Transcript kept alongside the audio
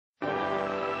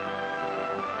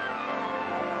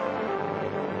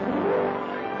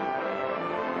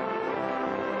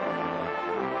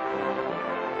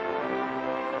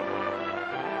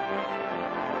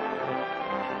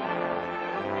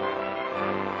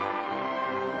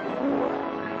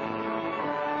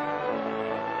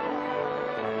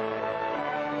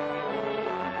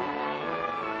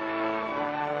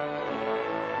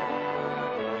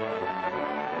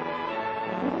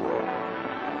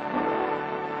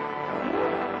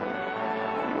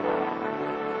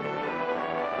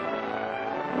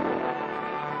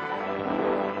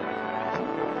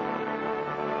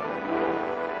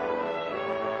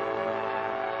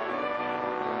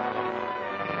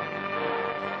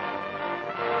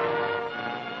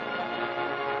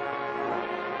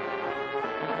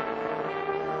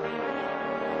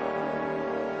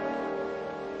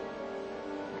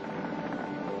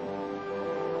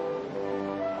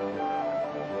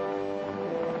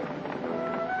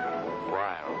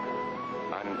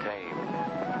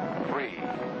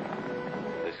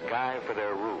sky for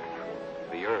their roof,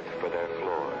 the earth for their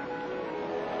floor.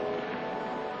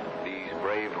 These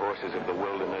brave horses of the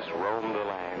wilderness roam the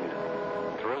land,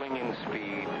 thrilling in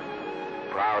speed,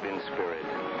 proud in spirit,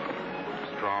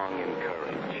 strong in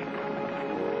courage.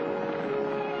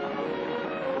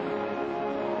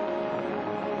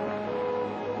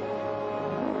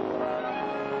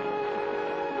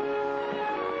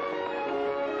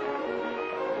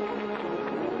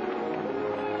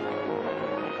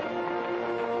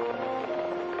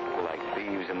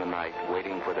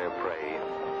 Waiting for their prey,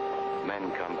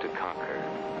 men come to conquer,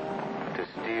 to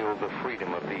steal the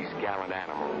freedom of these gallant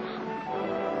animals.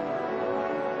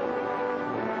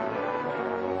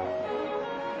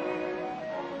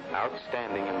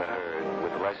 Outstanding in the herd,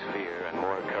 with less fear and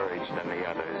more courage than the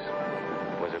others,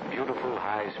 was a beautiful,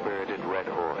 high-spirited red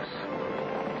horse,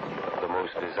 the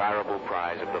most desirable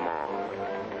prize of them all.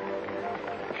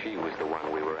 She was the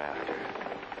one we were after.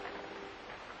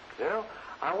 You know,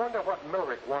 I wonder what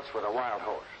Millrick wants with a wild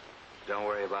horse. Don't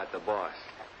worry about the boss.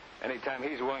 Anytime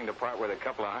he's willing to part with a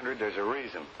couple of hundred, there's a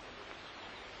reason.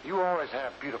 You always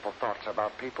have beautiful thoughts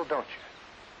about people, don't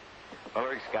you?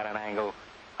 Millrick's got an angle,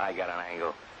 I got an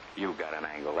angle, you got an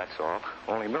angle, that's all.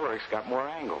 Only Millrick's got more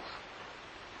angles.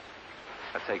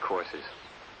 Let's take horses.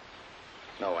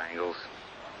 No angles.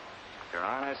 They're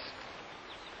honest.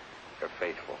 They're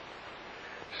faithful.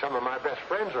 Some of my best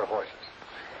friends are horses.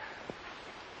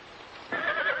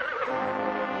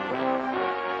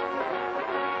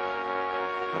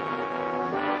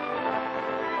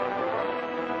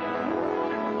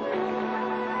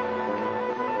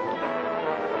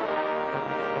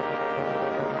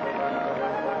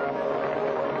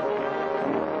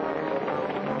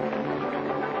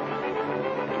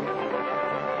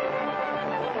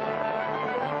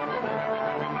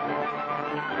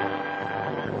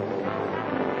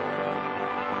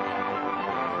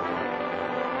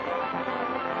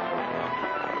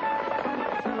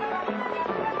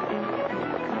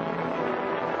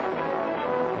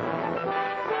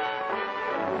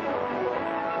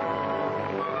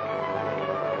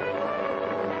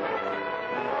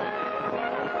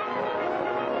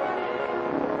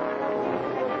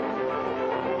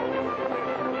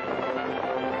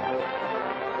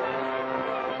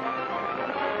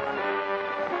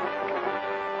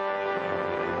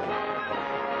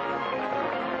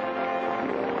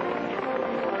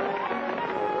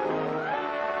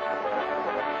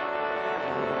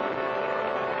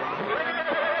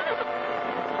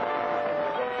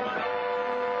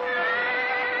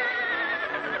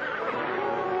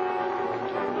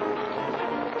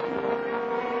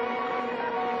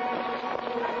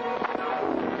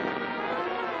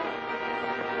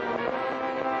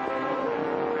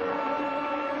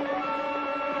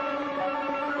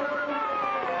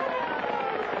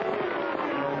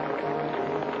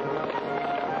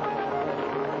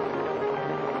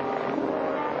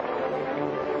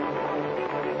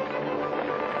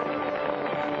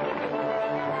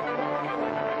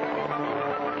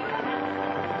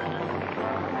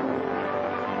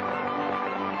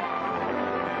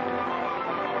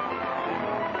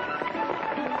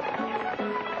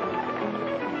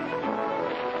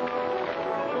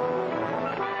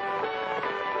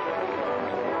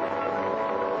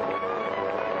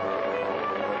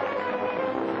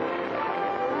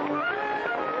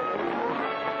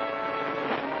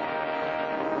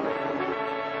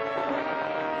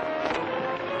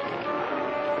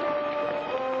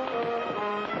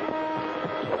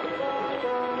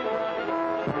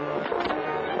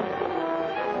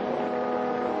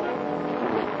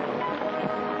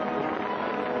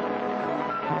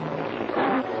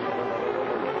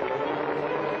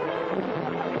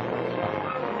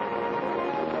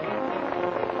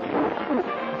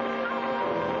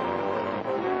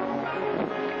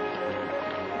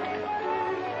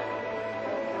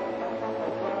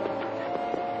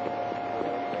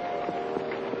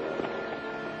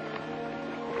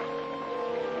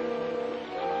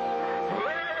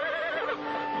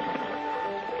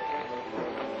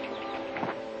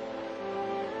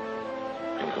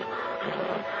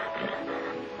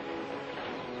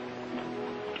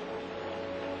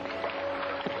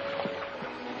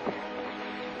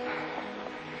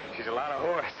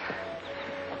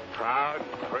 Proud,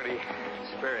 pretty,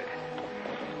 spirited.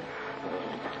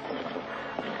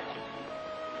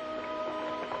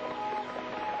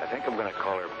 I think I'm going to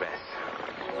call her Bess.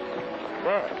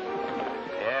 Bess?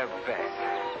 Yeah, Bess.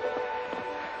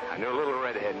 I knew a little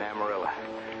redhead in Amarillo.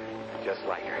 Just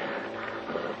like her.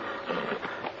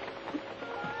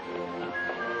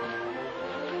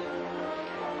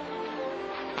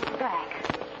 Back.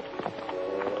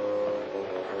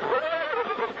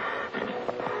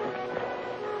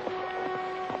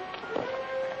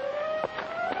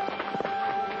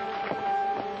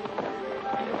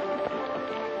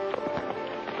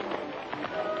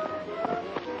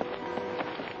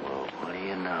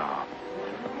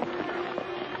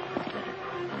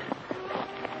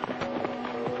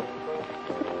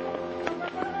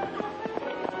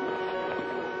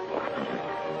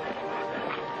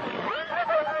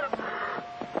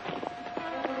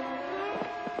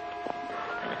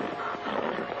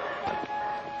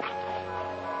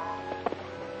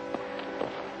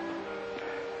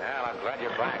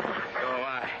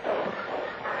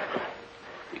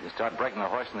 start breaking the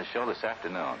horse in the show this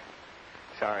afternoon.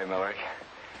 Sorry, Miller.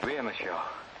 Be in the show.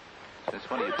 Since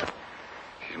when are you...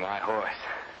 She's my horse.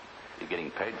 You're getting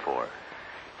paid for her.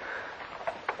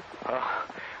 Oh,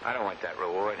 I don't want that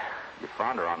reward. You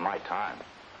found her on my time.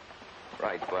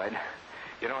 Right, Bud.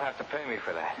 You don't have to pay me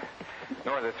for that.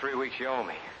 Nor the 3 weeks you owe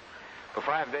me. For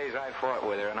 5 days I fought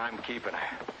with her, and I'm keeping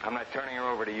her. I'm not turning her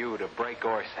over to you to break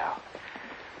or sell.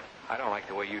 I don't like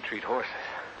the way you treat horses.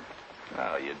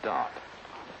 No, you don't.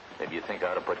 Maybe you think I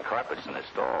ought to put carpets in the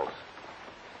stalls.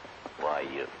 Why,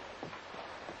 you...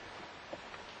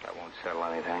 That won't settle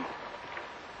anything.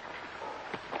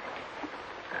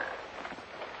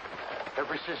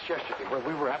 Ever since yesterday, when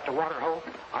we were at the water hole,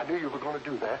 I knew you were going to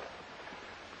do that.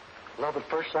 Love at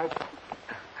first sight?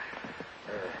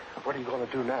 What are you going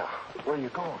to do now? Where are you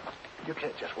going? You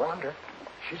can't just wander.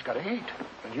 She's got to eat,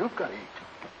 and you've got to eat.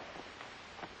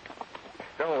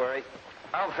 Don't worry.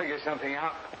 I'll figure something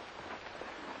out.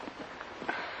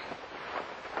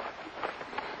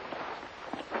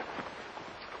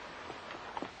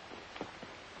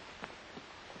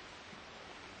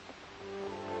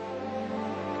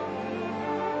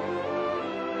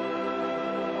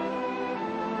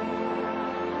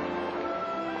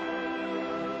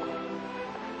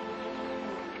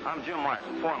 I'm Jim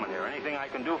Martin, foreman here. Anything I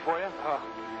can do for you? Oh,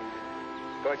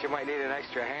 thought you might need an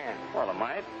extra hand. Well, I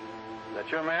might. Is that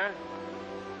your mare?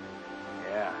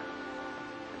 Yeah.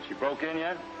 And she broke in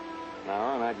yet?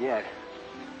 No, not yet.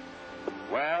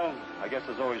 Well, I guess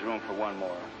there's always room for one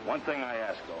more. One thing I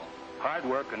ask, though. Hard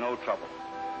work and no trouble.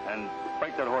 And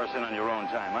break that horse in on your own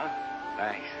time, huh?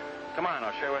 Thanks. Come on,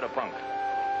 I'll show you where to punk.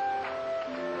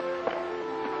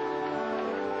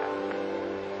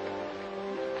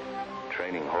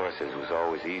 Training horses was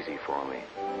always easy for me.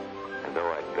 And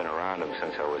though I'd been around them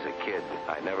since I was a kid,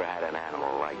 I never had an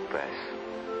animal like Bess.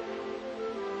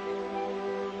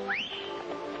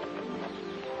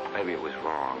 Maybe it was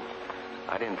wrong.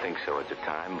 I didn't think so at the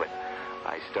time, but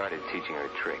I started teaching her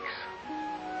tricks.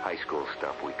 High school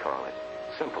stuff, we call it.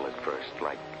 Simple at first,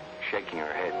 like shaking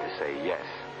her head to say yes.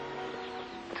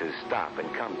 To stop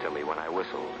and come to me when I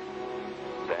whistled.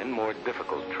 Then more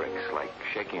difficult tricks, like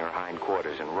shaking her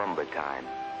hindquarters in rumba time.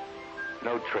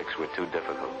 No tricks were too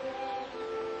difficult.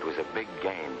 It was a big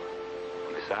game.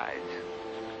 Besides,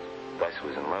 Bess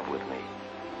was in love with me.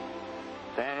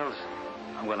 Daniels,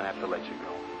 I'm going to have to let you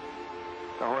go.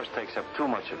 The horse takes up too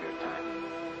much of your time.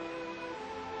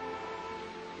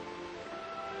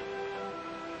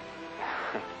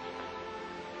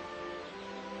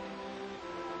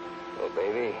 Well,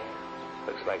 baby,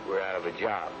 looks like we're out of a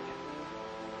job.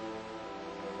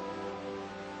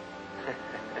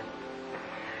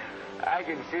 I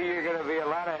can see you're going to be a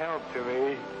lot of help to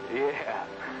me. Yeah.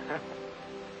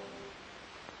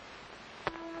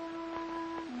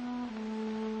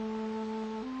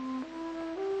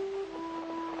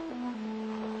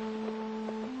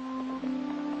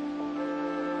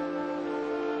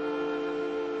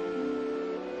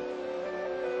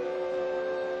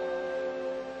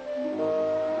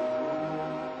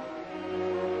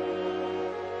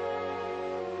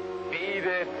 Beat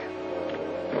it.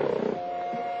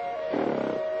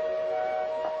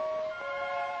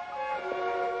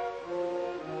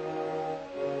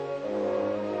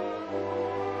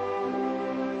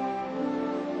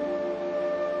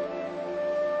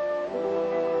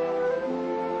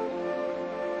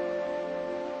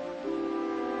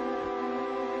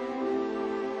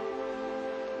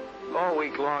 All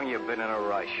week long, you've been in a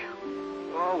rush.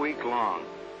 All week long.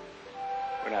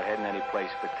 We're not heading any place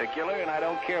particular, and I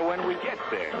don't care when we get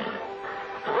there.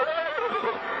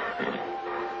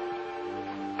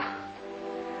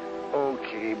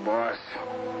 Okay, boss.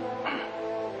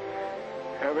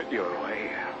 Have it your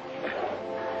way.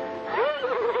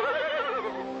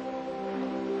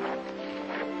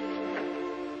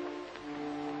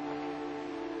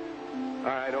 All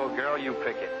right, old girl, you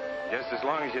pick it. Just as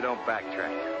long as you don't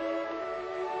backtrack.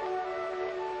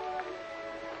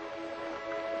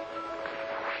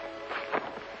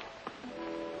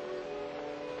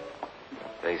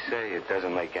 They say it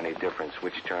doesn't make any difference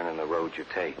which turn in the road you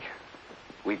take.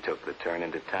 We took the turn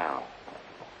into town,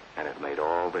 and it made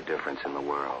all the difference in the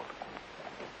world.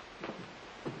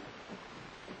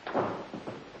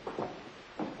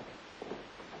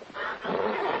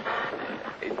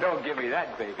 Hey, don't give me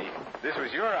that, baby. This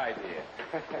was your idea.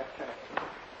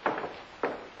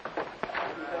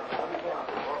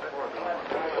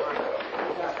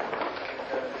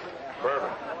 Bourbon.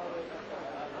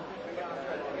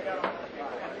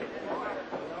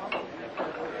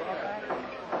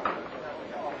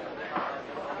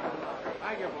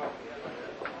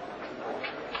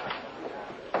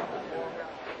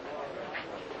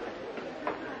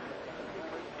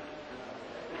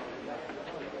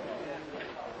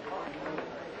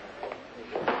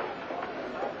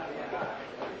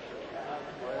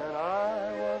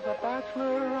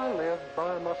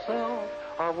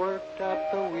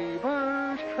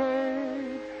 weaver's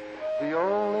trade. The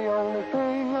only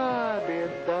thing I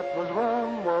did that was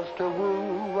wrong was to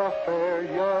woo a fair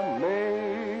young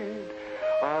maid.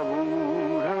 I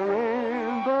wooed her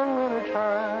in the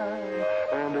wintertime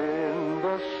and in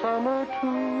the summer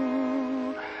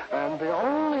too. And the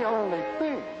only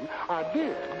thing I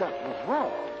did that was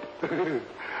wrong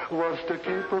was to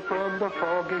keep her from the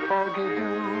foggy, foggy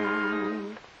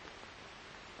dew.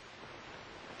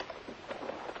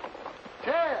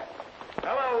 Ted!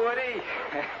 Hello, Woody.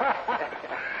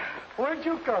 Where'd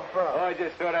you come from? Oh, I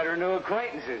just thought I'd renew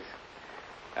acquaintances.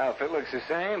 Outfit looks the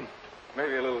same,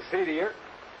 maybe a little seedier.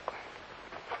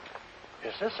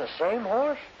 Is this the same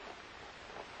horse?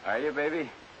 Are you,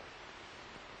 baby?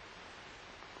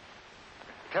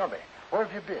 Tell me, where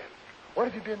have you been? What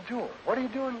have you been doing? What are you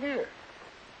doing here?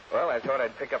 Well, I thought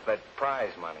I'd pick up that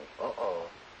prize money. Uh-oh.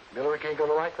 Millerick ain't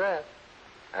gonna like that.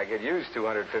 I could use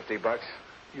 $250.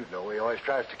 You know he always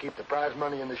tries to keep the prize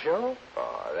money in the show.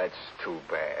 Oh, that's too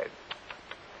bad.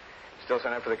 Still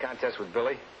sign up for the contest with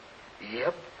Billy?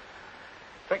 Yep.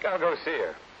 Think I'll go see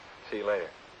her. See you later.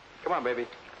 Come on, baby.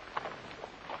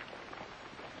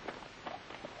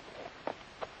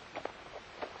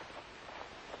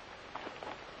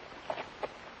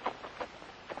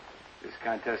 This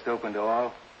contest open to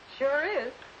all? Sure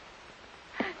is.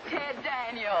 Ted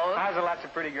Daniels. How's the lots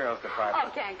of pretty girls to fight? Oh,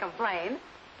 can't complain.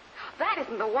 That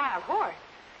isn't the wild horse.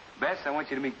 Bess, I want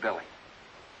you to meet Billy.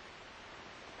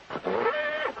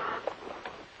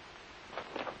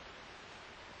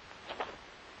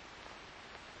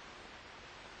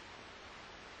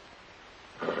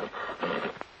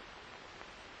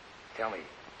 Tell me,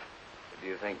 do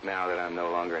you think now that I'm no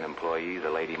longer an employee, the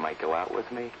lady might go out with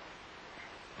me?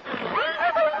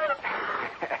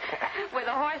 With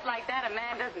a horse like that, a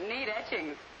man doesn't need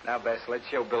etchings. Now, Bess, let's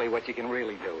show Billy what you can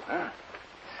really do, huh?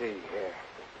 See here.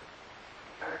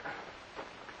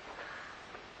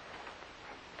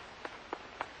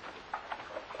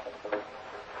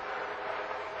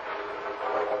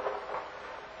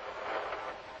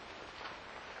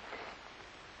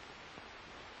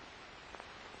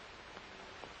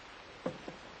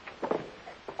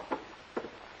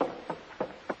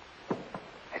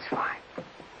 It's fine.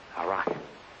 I'll rock it.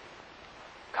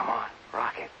 Come on,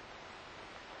 rock it.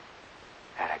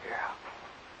 Atta girl.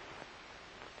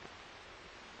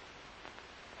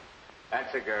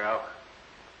 That's a girl.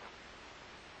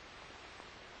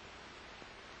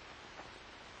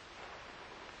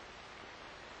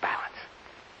 Balance.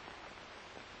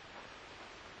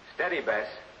 Steady, Bess.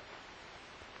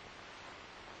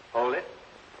 Hold it.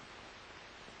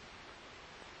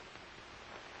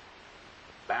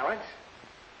 Balance.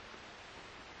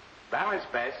 Balance,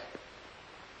 Bess.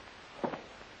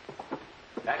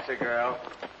 That's a girl.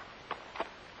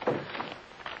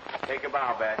 Take a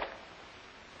bow, Bess.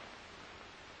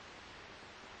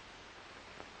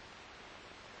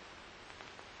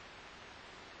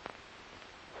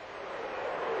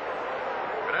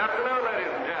 Good afternoon,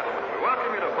 ladies and gentlemen. We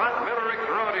welcome you to Buck Millerick's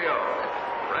Rodeo.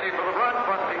 Ready for the run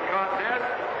busting contest,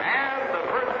 and the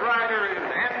first rider is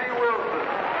Andy Wilson.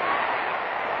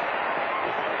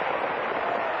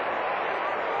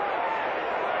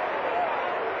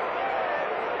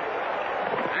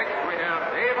 Next we have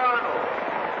Dave Arnold.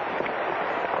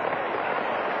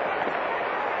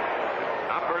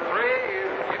 Number 3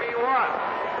 is Jimmy Watt.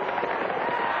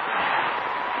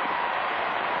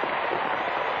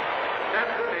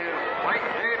 Contestant is Mike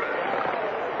Davis.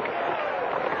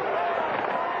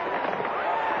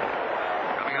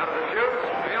 Coming out of the chutes,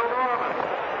 Bill Norman.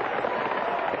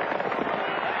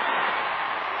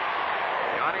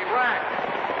 Johnny Black.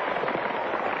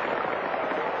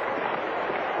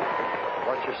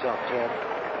 Watch yourself, Ted.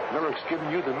 Millerick's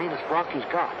giving you the meanest block he's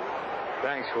got.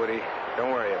 Thanks, Woody.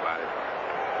 Don't worry about it.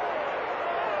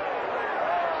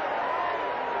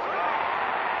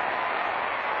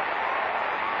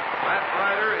 Last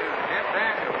rider is Ted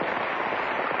Daniels.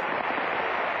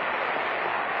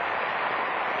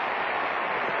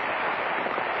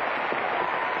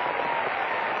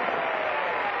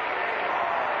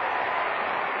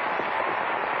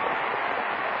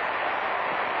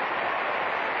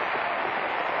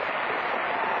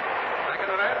 Second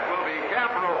event will be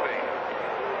cap roping.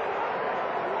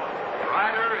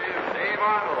 Rider is Dave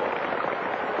Arnold.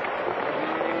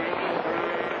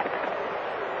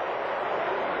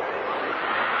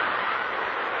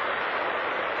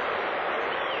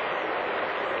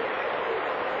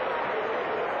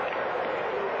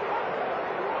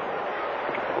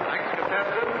 Next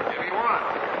contestant, Jimmy Watt.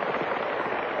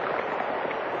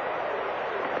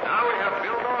 Now we have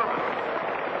Bill Norman.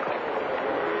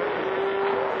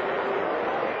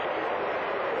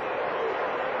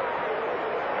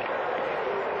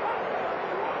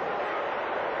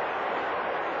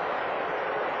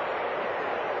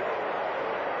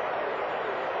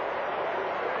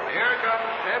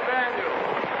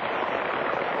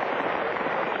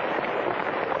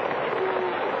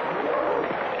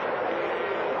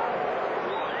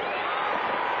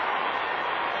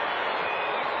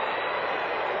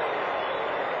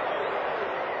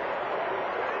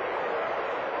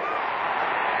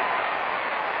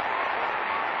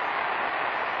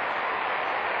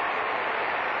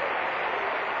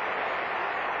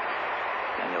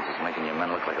 details is making your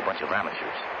men look like a bunch of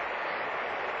amateurs.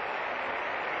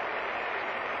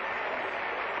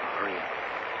 Hurry up.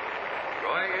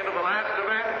 Going into the last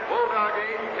event,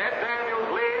 bulldogging, Ted Daniels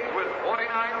leads with 49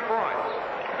 points.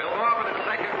 Bill Norman is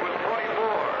second with 44.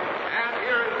 And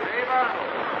here is Dave Arnold.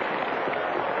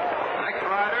 Next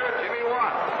rider, Jimmy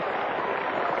Watts.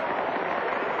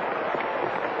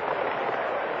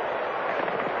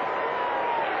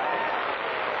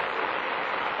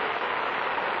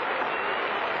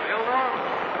 Bill Norman.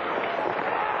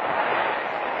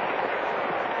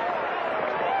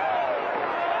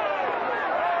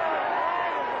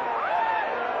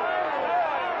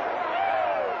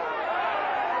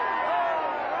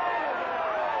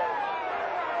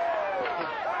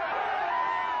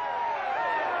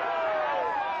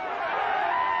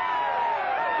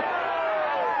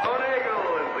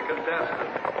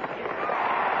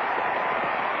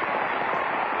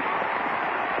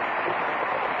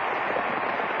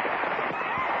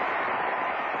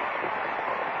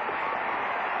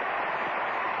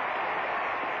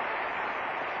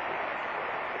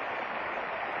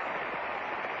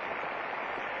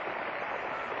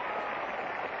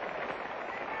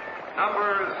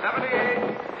 Number 78,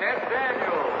 Ted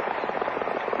Daniels.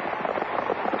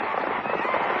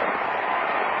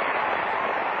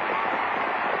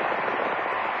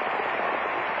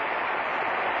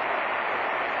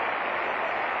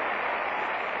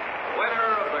 The winner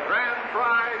of the grand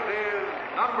prize is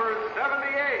number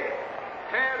 78,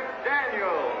 Ted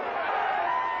Daniels.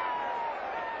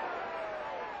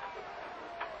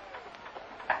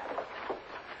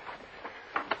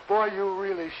 Boy, you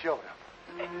really showed him.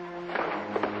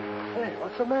 Hey,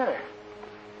 what's the matter?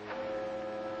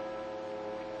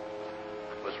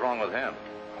 What's wrong with him?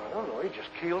 I don't know. He just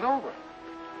keeled over.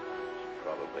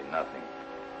 Probably nothing.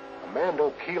 A man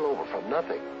don't keel over from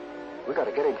nothing. We got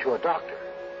to get him to a doctor.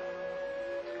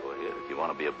 Go ahead if you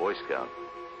want to be a Boy Scout.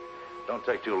 Don't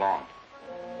take too long.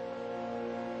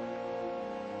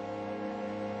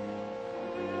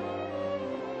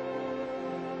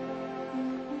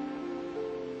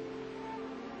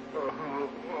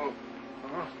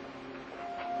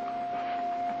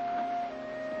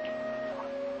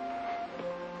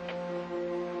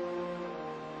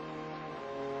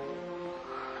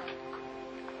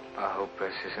 I hope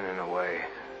Bess isn't in the way.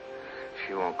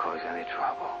 She won't cause any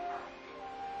trouble.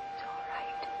 It's all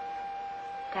right.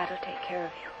 Dad'll take care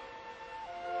of you.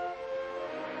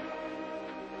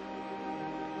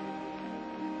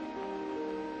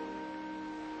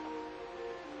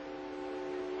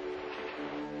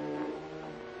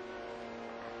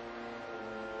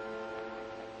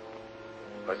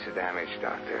 What's the damage,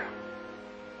 Doctor?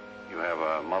 You have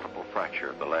a multiple fracture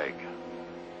of the leg.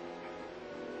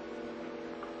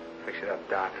 Fix it up,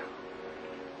 Doc.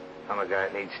 I'm a guy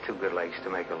that needs two good legs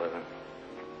to make a living.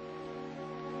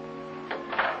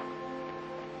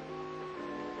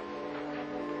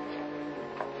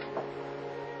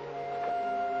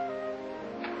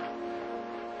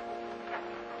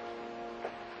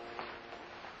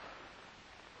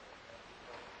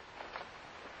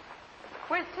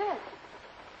 Where's Ted?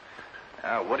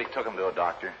 Woody took him to a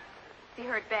doctor. Is he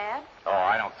hurt bad? Oh,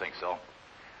 I don't think so.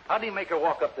 How'd he make her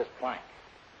walk up this plank?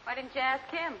 Why didn't you ask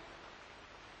him?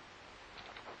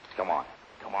 Come on.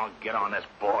 Come on, get on this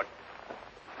board.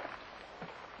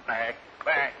 Back,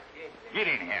 back. Get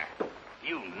in here.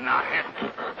 You knothead.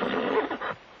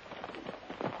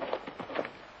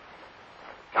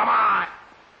 Come on.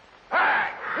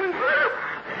 Back.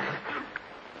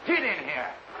 Get in here.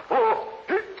 Oh.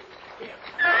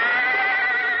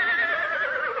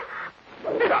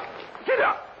 Get up. Get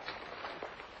up.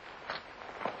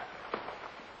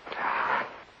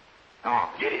 Oh,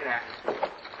 get in there.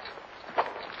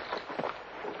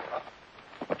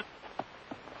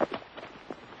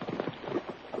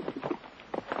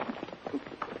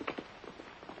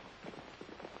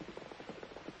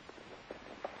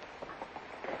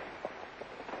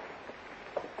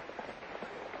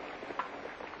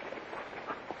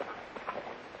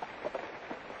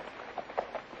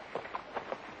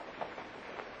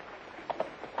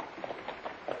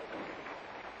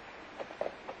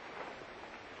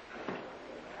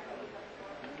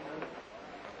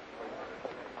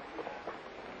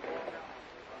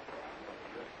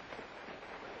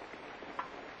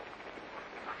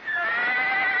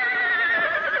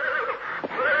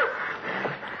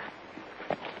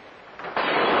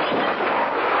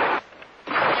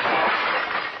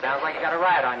 Sounds like you got a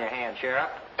riot on your hands, Sheriff.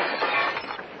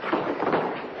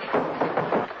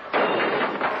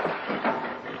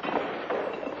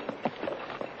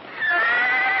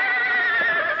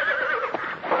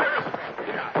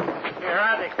 Here,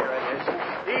 I'll take care of this.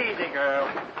 Easy, girl.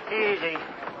 easy.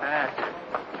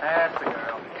 That's the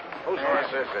girl. Whose horse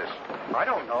is this? I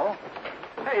don't know.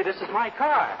 Hey, this is my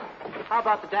car. How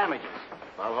about the damages?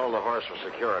 I'll hold the horse for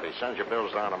security. Send your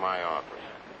bills down to my office.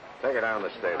 Take her down to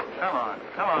the stable. Come on, girl.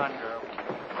 Come on.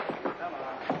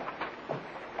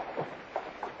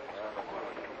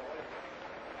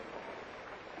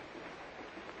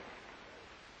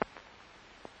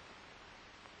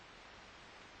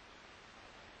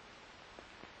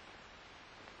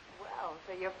 Well,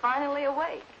 so you're finally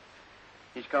awake.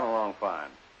 He's come along fine.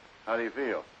 How do you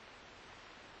feel?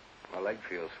 My leg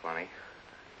feels funny.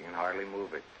 You can hardly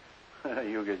move it.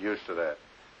 You'll get used to that.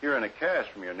 You're in a cast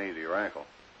from your knee to your ankle.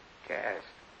 Cast?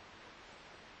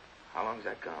 How long's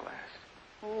that gonna last?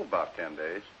 Oh, about 10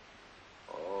 days.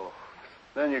 Oh.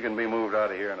 Then you can be moved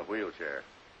out of here in a wheelchair.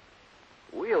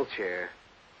 Wheelchair?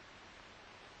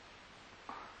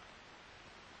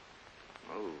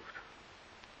 Moved?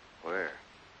 Where?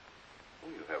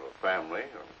 Well, you have a family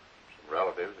or some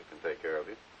relatives that can take care of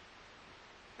you.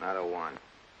 Not a one.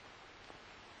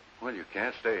 Well, you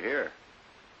can't stay here.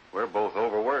 We're both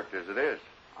overworked as it is.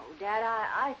 Oh, Dad,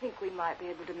 I think we might be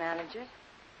able to manage it.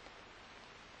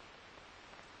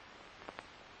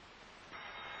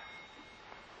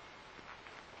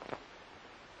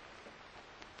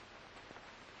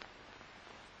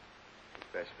 Has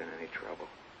Bess been any trouble?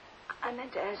 I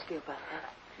meant to ask you about that.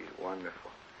 She's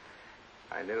wonderful.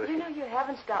 I knew You know, you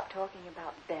haven't stopped talking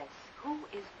about Bess. Who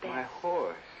is Bess? My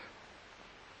horse.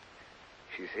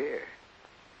 She's here.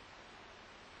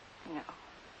 No.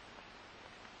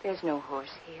 There's no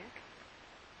horse here.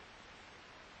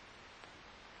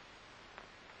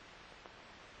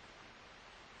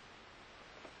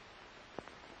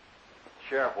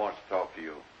 Sheriff wants to talk to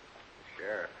you.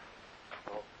 Sheriff.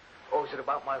 Oh, is it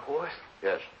about my horse?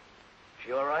 Yes.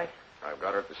 She all right? I've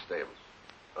got her at the stables.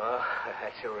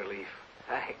 That's a relief.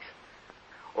 Thanks.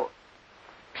 Oh,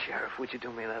 Sheriff, would you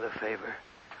do me another favor?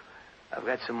 I've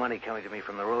got some money coming to me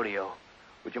from the rodeo.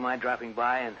 Would you mind dropping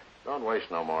by and... Don't waste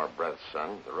no more breath,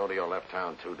 son. The rodeo left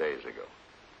town 2 days ago.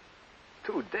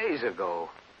 2 days ago?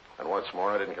 And what's more,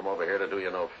 I didn't come over here to do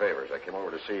you no favors. I came over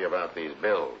to see you about these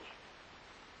bills.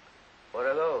 What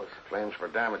are those? Claims for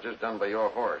damages done by your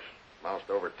horse. Amounts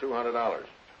to over $200.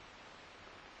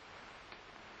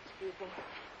 Excuse me.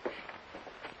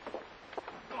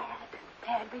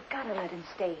 Dad, we've got to let him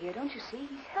stay here. Don't you see?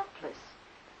 He's helpless.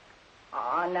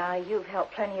 Oh, now, you've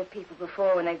helped plenty of people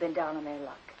before when they've been down on their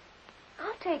luck.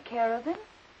 I'll take care of him.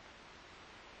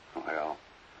 Well,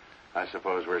 I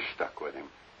suppose we're stuck with him.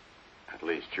 At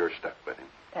least you're stuck with him.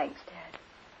 Thanks, Dad.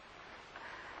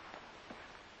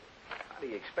 How do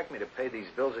you expect me to pay these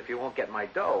bills if you won't get my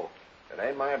dough? It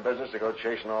ain't my business to go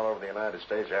chasing all over the United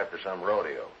States after some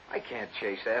rodeo. I can't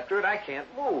chase after it. I can't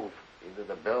move. Either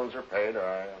the bills are paid or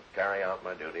I'll carry out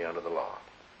my duty under the law.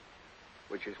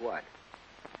 Which is what?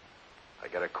 I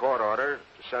get a court order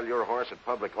to sell your horse at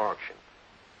public auction.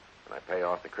 And I pay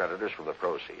off the creditors from the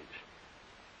proceeds.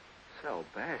 So,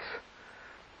 Bess.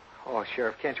 Oh,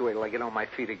 Sheriff, can't you wait till I get on my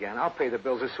feet again? I'll pay the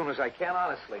bills as soon as I can,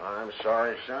 honestly. I'm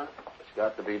sorry, son. It's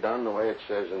got to be done the way it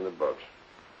says in the books.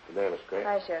 Good day, Miss Craig.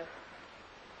 Hi, Sheriff.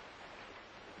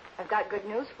 I've got good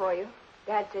news for you.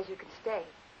 Dad says you can stay.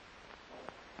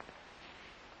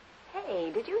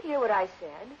 Hey, did you hear what I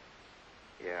said?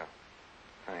 Yeah.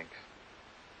 Thanks.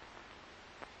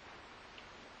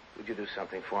 Would you do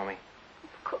something for me?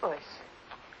 Of course.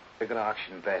 They're going to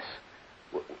auction Bess.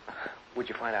 Would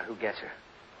you find out who gets her?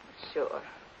 Sure.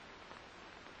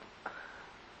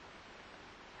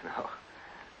 No.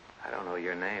 I don't know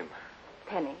your name.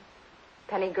 Penny.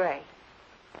 Penny Gray.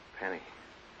 Penny.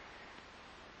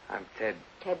 I'm Ted.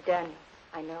 Ted Daniels.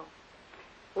 I know.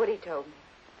 Woody told me.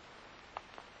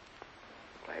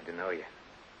 Glad to know you.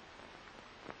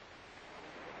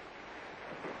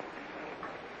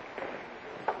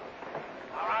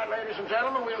 All right, ladies and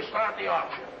gentlemen, we'll start the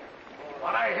auction.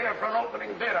 What I hear for an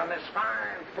opening bid on this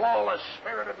fine, flawless,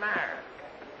 spirited mare?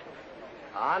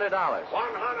 $100. $100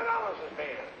 is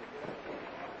bid.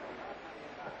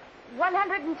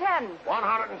 110. $110.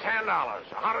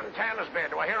 110 is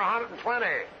bid. Do I hear 120?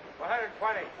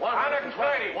 120.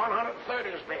 130. 130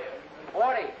 is bid.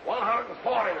 40.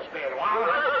 140 is bid. 140.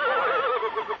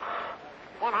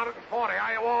 140.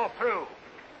 Are you all through?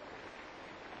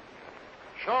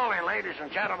 Surely, ladies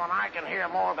and gentlemen, I can hear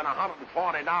more than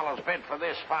 $140 bid for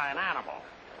this fine animal.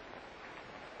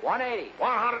 180.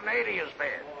 180 is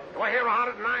bid. Do I hear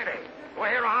 190? Do I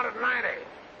hear 190?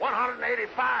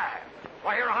 185. Do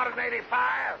I hear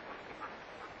 185?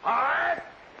 All right.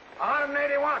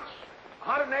 180 once.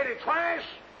 180 twice.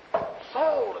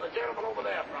 Sold to the gentleman over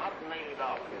there for $180.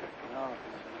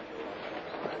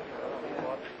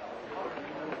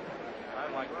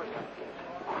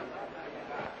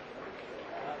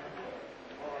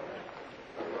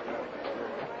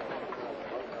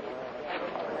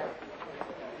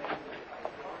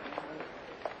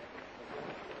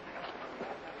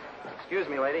 Excuse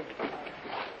me, lady.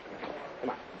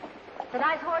 It's a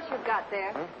nice horse you've got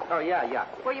there. Oh, yeah.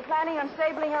 Were you planning on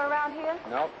stabling her around here?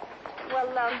 No. Well,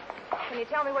 can you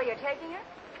tell me where you're taking her?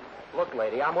 Look,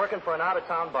 lady, I'm working for an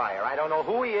out-of-town buyer. I don't know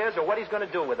who he is or what he's going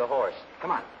to do with the horse.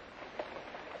 Come on.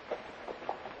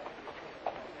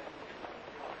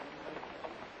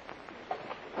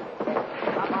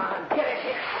 Come on, get in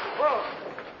here. Whoa.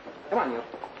 Come on, you.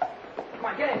 Come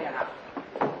on, get in here now.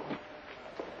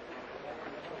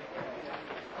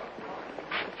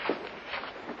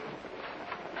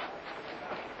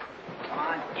 Come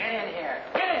on, get in here.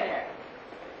 Get in here.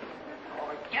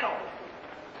 Over, get over.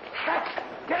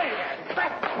 Get in here.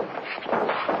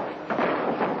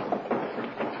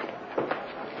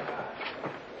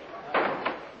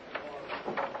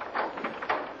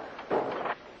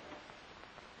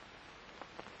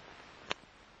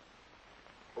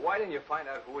 Why didn't you find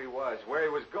out who he was, where he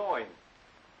was going?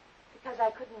 Because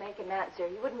I couldn't make him answer.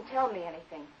 He wouldn't tell me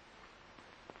anything.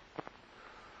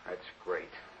 That's great.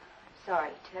 I'm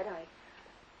sorry, Ted.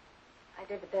 I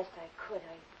did the best I could.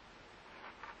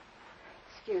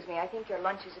 Excuse me, I think your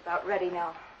lunch is about ready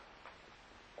now.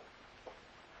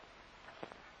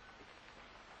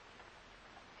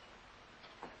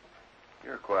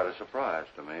 You're quite a surprise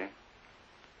to me.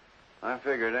 I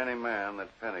figured any man that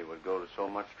Penny would go to so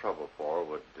much trouble for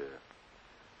would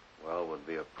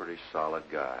be a pretty solid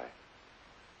guy.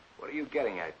 What are you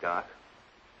getting at, Doc?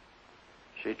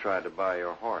 She tried to buy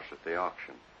your horse at the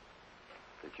auction.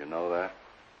 Did you know that?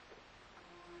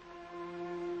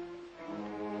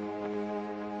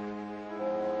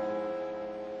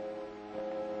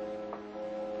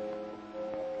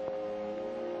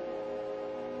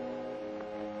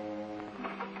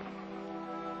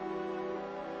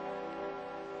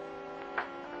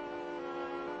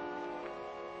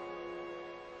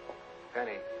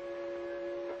 Penny,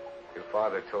 your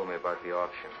father told me about the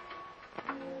auction.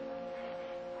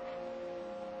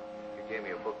 He gave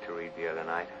me a book to read the other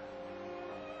night.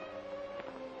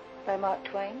 By Mark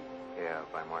Twain? Yeah,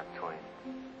 by Mark Twain.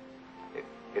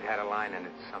 It had a line in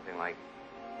it, something like,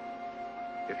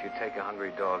 if you take a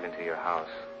hungry dog into your house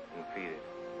and feed it,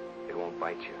 it won't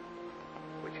bite you,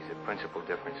 which is the principal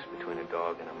difference between a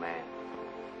dog and a man.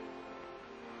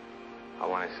 I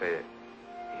want to say that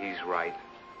he's right.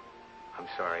 I'm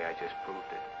sorry, I just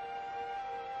proved it.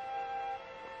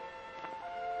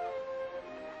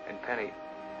 And Penny,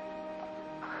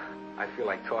 I feel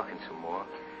like talking some more.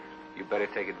 You better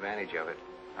take advantage of it.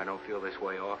 I don't feel this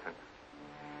way often.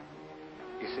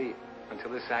 You see,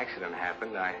 until this accident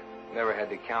happened, I never had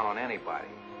to count on anybody.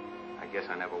 I guess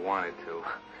I never wanted to.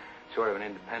 Sort of an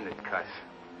independent cuss.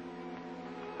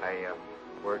 I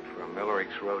worked for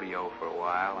Millerick's rodeo for a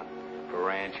while and for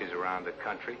ranches around the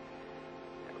country.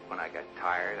 And when I got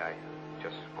tired, I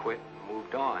just quit and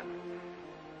moved on.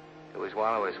 It was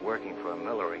while I was working for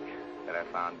Millerick that I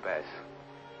found Bess.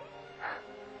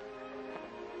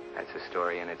 That's a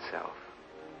story in itself.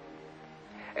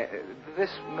 This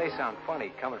may sound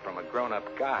funny coming from a grown-up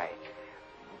guy,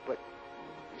 but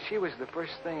she was the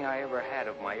first thing I ever had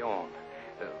of my own.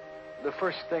 The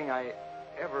first thing I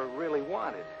ever really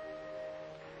wanted.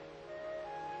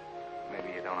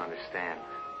 Maybe you don't understand.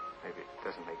 Maybe it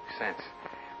doesn't make sense.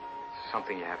 It's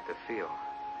something you have to feel.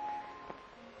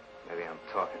 Maybe I'm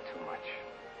talking too much.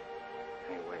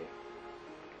 Anyway.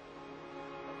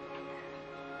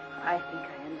 I think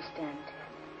I understand, Ted.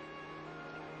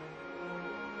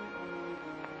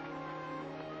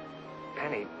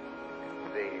 Penny,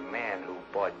 the man who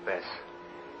bought Bess,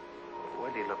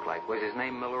 what did he look like? Was his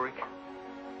name Millerick?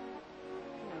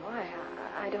 No,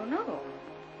 I don't know.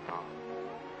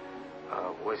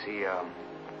 Oh. Was he a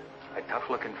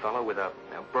tough-looking fellow with a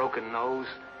broken nose?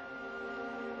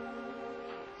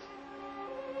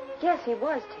 Yes, he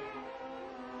was, Ted.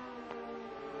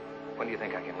 When do you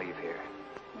think I can leave here?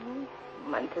 A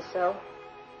month or so.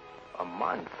 A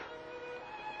month?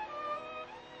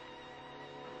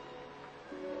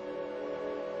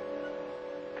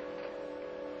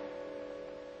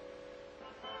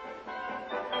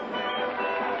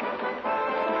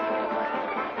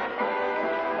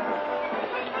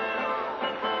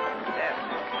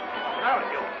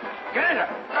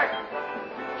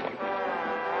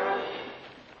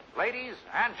 Ladies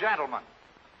and gentlemen,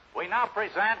 we now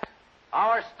present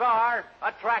our star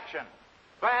attraction,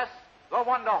 Bess the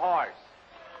Wonder Horse.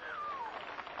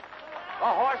 The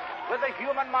horse with a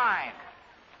human mind.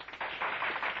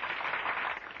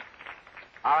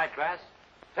 All right, Bess,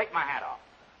 Take my hat off.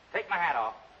 Take my hat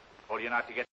off. Told you not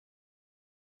to get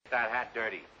that hat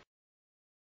dirty.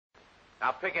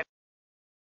 Now pick it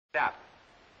up.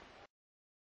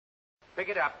 Pick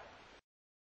it up.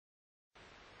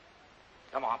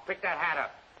 Come on, pick that hat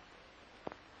up.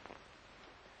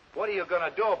 What are you going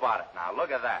to do about it now?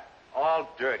 Look at that. All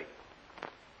dirty.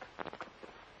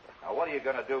 Now, what are you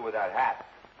going to do with that hat?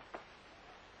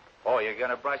 Oh, you're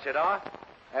going to brush it off?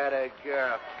 Atta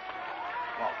girl.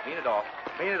 Come on, clean it off.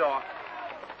 Clean it off.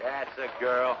 That's a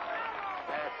girl.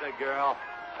 That's a girl.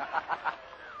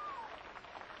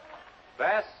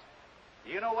 Bess,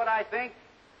 you know what I think?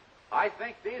 I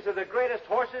think these are the greatest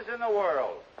horses in the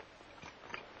world.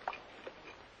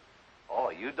 Oh,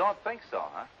 you don't think so,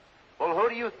 huh? Well, who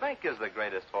do you think is the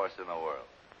greatest horse in the world?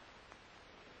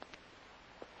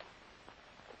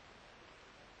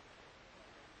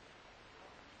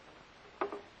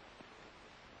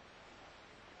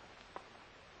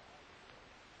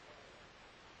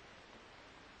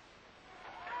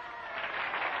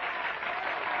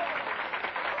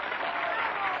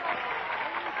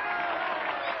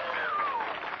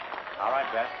 All right,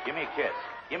 Bess, give me a kiss.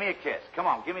 Give me a kiss. Come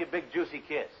on, give me a big, juicy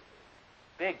kiss.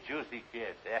 Big, juicy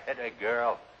kiss. Atta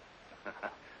girl.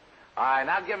 All right,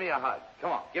 now give me a hug.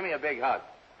 Come on, give me a big hug.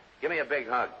 Give me a big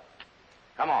hug.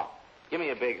 Come on, give me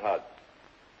a big hug.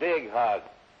 Big hug.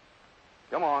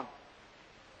 Come on.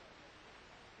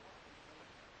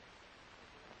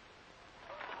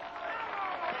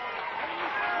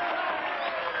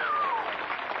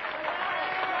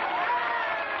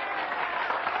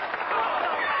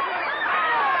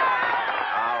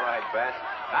 All right, Bess.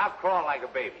 Now crawl like a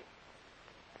baby.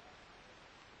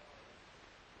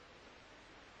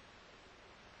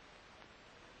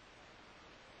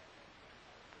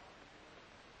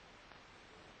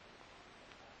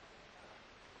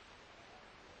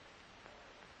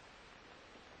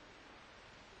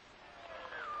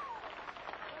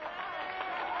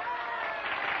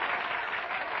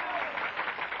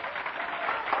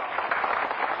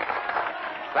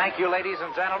 Thank you, ladies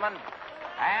and gentlemen.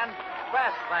 And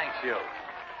Bess thanks you.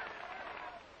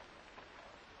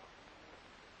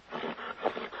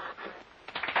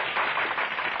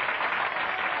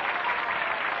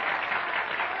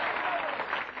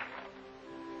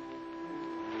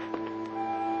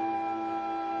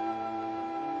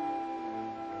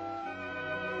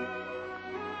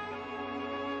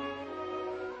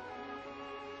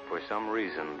 For some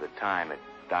reason, the time at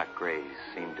Doc Gray's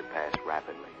seemed to pass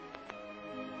rapidly.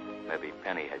 Maybe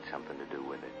Penny had something to do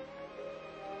with it.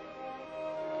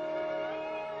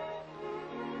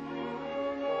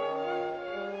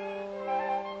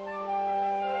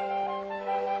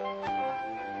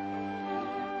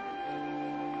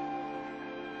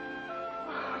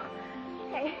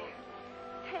 Hey,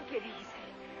 take it easy.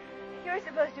 You're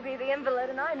supposed to be the invalid,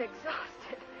 and I'm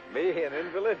exhausted. Me, an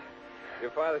invalid?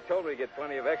 Your father told me to get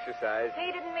plenty of exercise.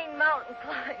 He didn't mean mountain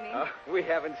climbing. We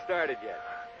haven't started yet.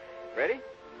 Ready?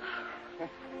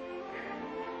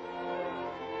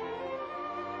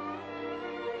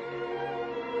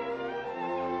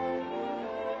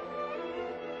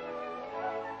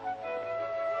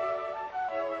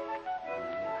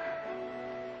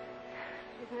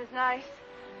 Isn't this nice?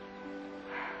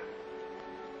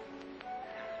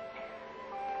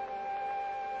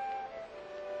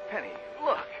 Penny,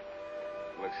 look.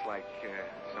 Looks like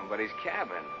somebody's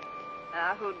cabin.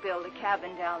 Now, who'd build a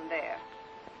cabin down there?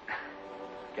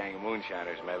 Gang of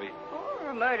moonshiners, maybe. Or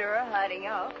a murderer hiding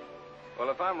out. Well,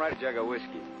 if I'm right, a jug of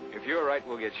whiskey. If you're right,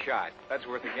 we'll get shot. That's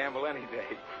worth a gamble any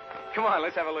day. Come on,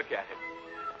 let's have a look at it.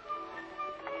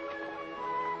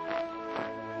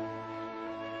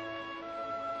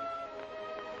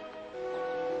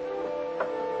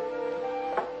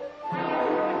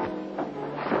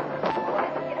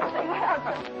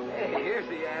 Hey, here's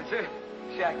the answer.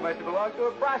 Shack must have belonged to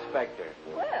a prospector.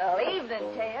 Well,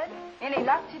 evening, Ted. Any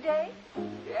luck today?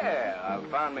 Yeah,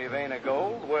 I found me a vein of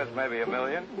gold worth maybe $1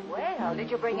 million. Well, did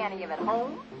you bring any of it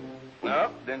home?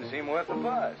 Nope, didn't seem worth the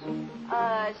fuss.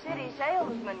 A city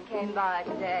salesman came by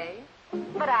today.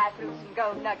 But I threw some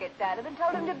gold nuggets at him and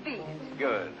told him to beat it.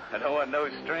 Good. I don't want no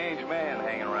strange man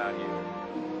hanging around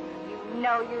you. You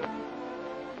know you...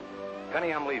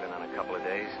 Penny, I'm leaving in a couple of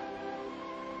days.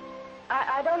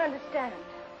 I don't understand.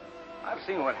 I've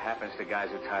seen what happens to guys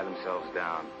who tie themselves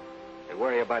down. They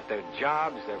worry about their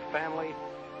jobs, their family,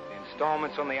 the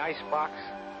installments on the icebox.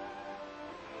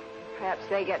 Perhaps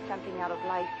they get something out of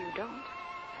life you don't.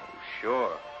 Oh,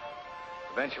 sure.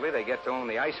 Eventually, they get to own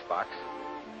the icebox.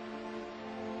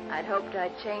 I'd hoped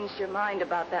I'd changed your mind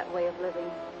about that way of living.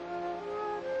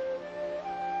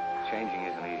 Changing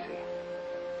isn't easy.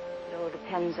 It all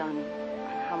depends on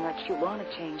how much you want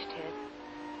to change, Ted.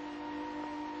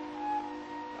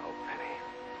 Oh,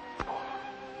 Penny. Oh.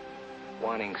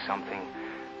 Wanting something,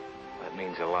 that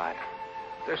means a lot.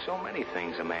 There's so many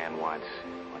things a man wants.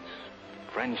 He wants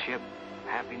friendship,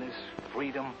 happiness,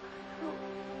 freedom.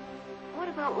 What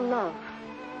about love?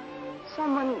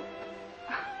 Someone...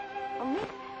 Well,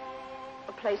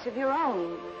 a place of your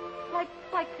own.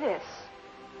 Like this.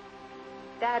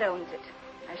 Dad owns it.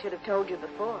 I should have told you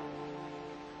before.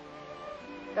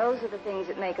 Those are the things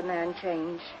that make a man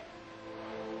change.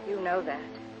 You know that.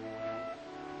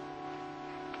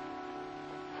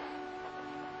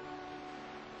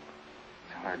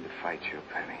 It's hard to fight you,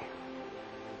 Penny.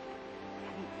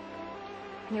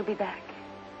 And you'll be back.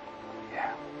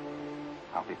 Yeah.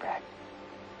 I'll be back.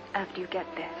 After you get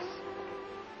this.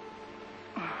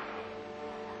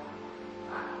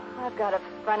 I've got a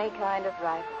funny kind of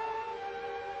rifle.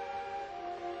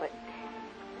 But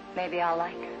maybe I'll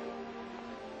like her.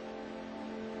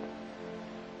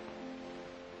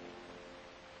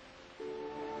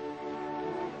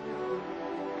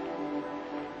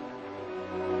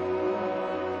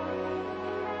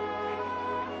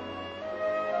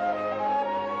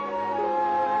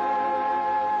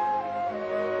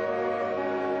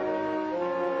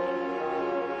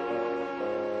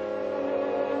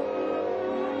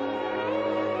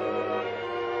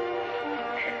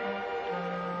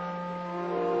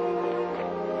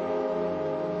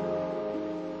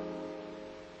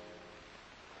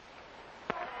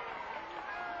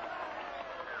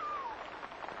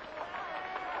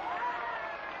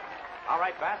 All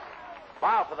right, Bess.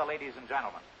 Bow for the ladies and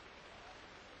gentlemen.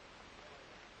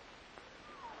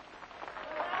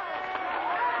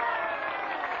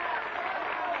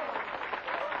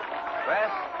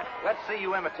 Bess, let's see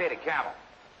you imitate a camel.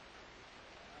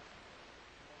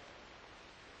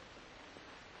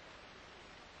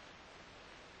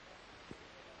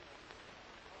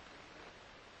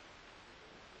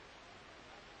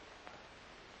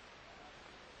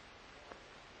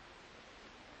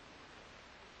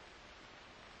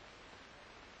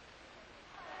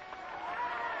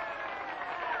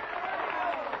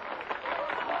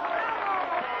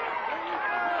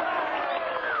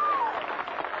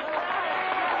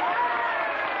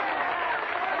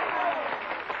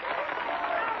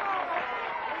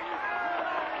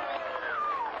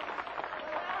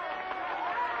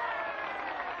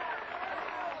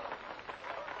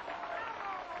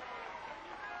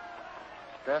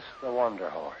 Bess the Wonder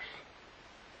Horse.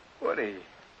 Woody.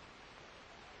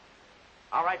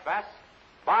 All right, Bess.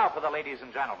 Bow for the ladies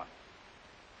and gentlemen.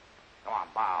 Come on,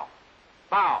 bow.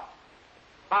 Bow.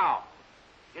 Bow.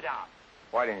 Get down.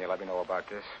 Why didn't you let me know about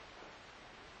this?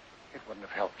 It wouldn't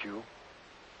have helped you.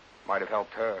 Might have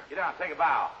helped her. Get down. Take a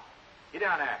bow. Get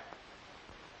down there.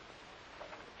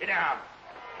 Get down.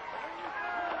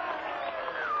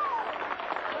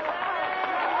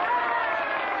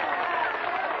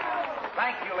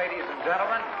 Thank you, ladies and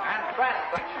gentlemen. And Bess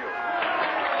thanks you.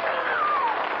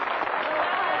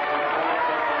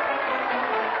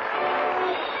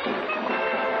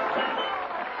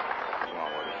 Come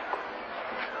on, Woody.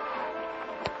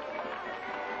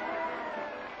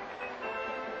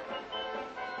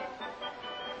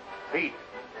 Pete.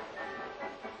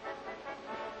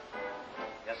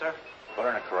 Yes, sir? Put her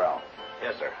in a corral.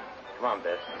 Yes, sir. Come on,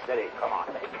 Bess. Steady. Come on,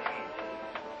 baby.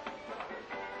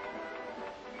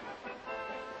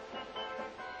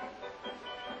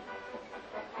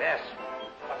 Bess,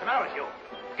 what's the matter with you?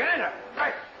 Get in there.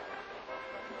 Right.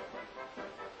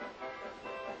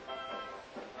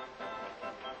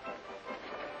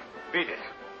 Beat it.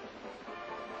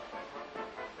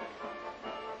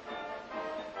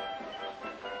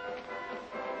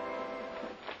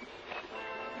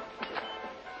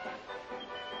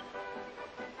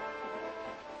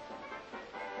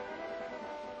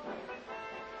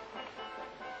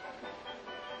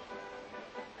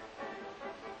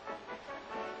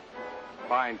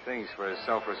 Fine things for a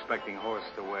self-respecting horse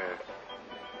to wear.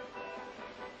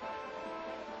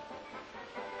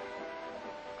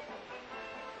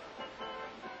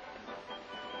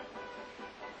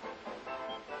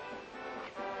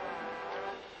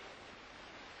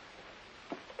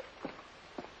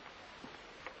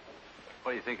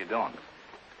 What do you think you're doing?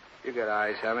 You got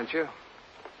eyes, haven't you?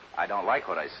 I don't like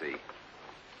what I see.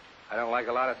 I don't like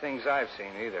a lot of things I've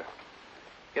seen either.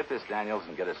 Get this, Daniels,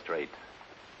 and get it straight.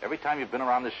 Every time you've been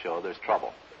around the show, there's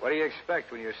trouble. What do you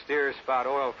expect when your steers spout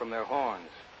oil from their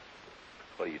horns?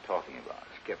 What are you talking about?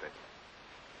 Skip it.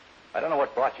 I don't know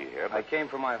what brought you here, but... I came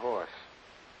for my horse.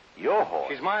 Your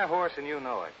horse? She's my horse, and you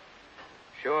know it.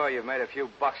 Sure, you've made a few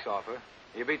bucks off her.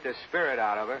 You beat the spirit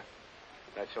out of her.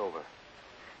 That's over.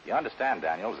 You understand,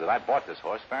 Daniels, that I bought this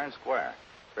horse fair and square.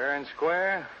 Fair and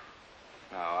square?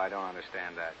 No, I don't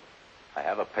understand that. I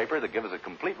have a paper that gives us a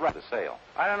complete right to sale.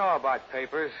 I don't know about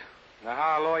papers, nor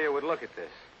how a lawyer would look at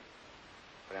this.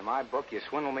 But in my book, you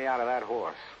swindle me out of that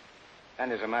horse. Then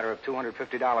there's a matter of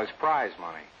 $250 prize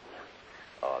money.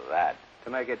 Oh, that. To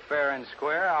make it fair and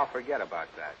square, I'll forget about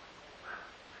that.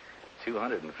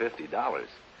 $250.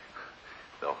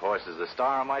 The horse is the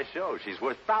star of my show. She's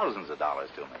worth thousands of dollars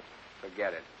to me.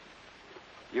 Forget it.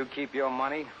 You keep your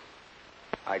money,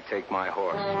 I take my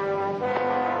horse.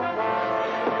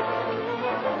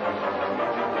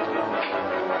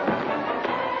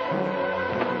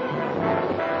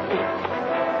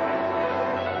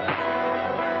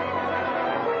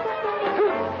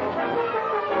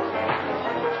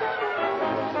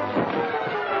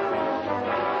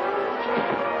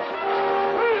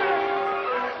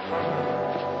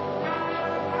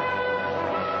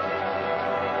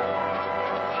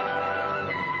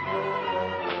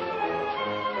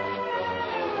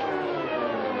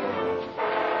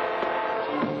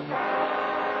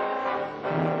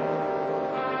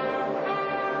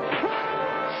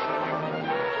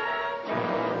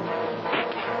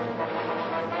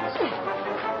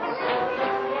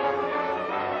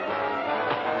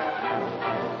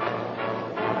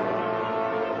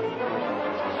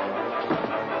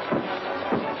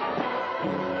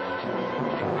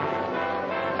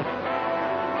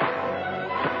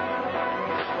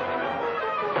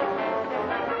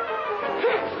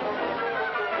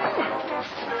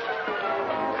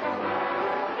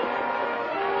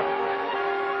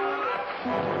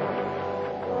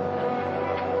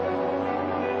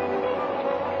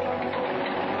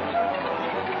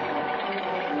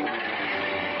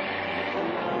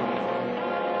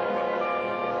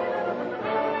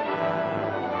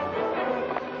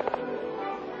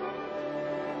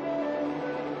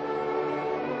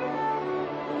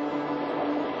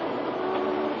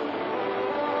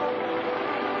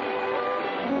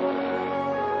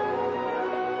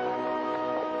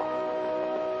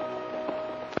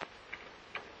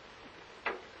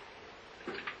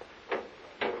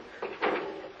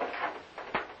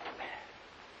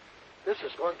 This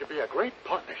is going to be a great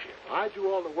partnership. I do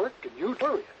all the work and you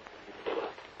do it.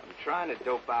 I'm trying to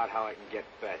dope out how I can get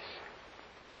Bess.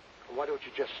 Why don't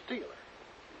you just steal her?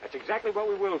 That's exactly what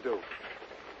we will do.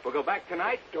 We'll go back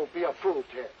tonight. Don't be a fool,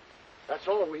 Ted. That's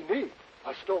all we need,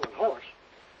 a stolen horse.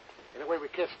 Anyway, we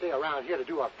can't stay around here to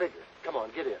do our figure. Come on,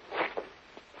 get in.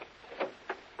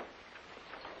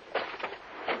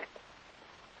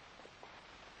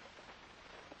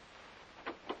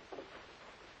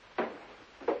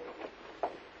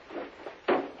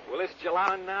 Will this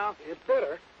July now? You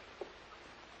better.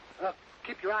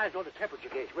 Keep your eyes on the temperature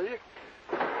gauge, will you?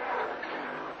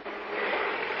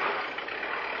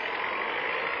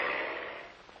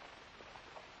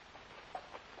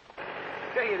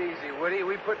 Take it easy, Woody.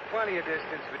 We put plenty of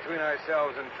distance between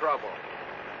ourselves and trouble.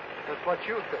 That's what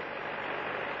you think.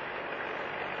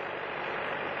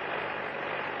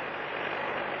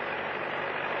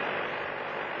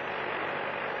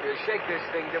 You shake this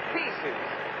thing to pieces.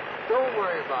 Don't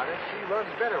worry about it. She runs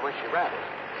better when she rattles.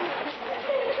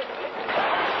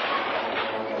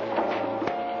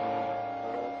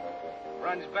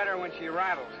 Runs better when she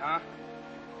rattles, huh?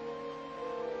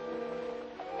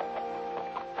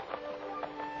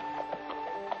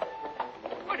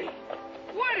 Woody!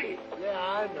 Woody! Yeah,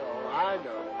 I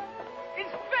know.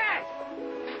 It's Bess!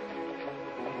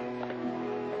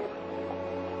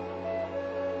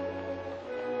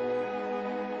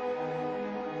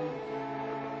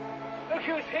 Look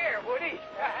who's here, Woody.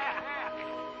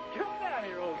 Come down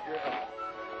here, old girl.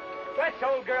 Bess,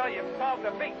 old girl, you've solved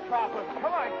a big problem.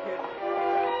 Come on, kid.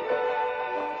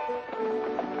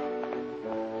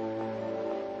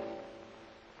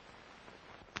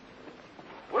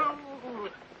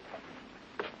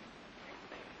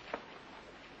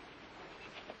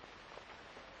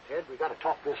 Ted, we got to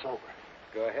talk this over.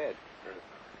 Go ahead.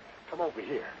 Come over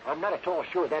here. I'm not at all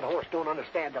sure that horse don't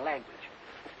understand the language.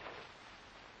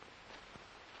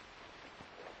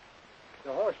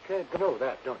 The horse can't know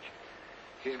that, don't you?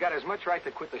 She's got as much right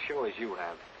to quit the show as you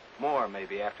have. More,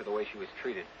 maybe, after the way she was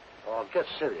treated. Oh, get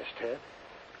serious, Ted.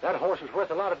 That horse is worth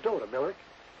a lot of dough to Millick.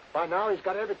 By now, he's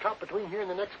got every cop between here and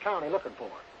the next county looking for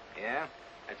him. Yeah?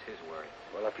 That's his worry.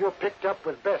 Well, if you're picked up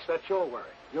with Bess, that's your worry.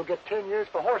 You'll get 10 years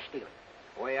for horse stealing.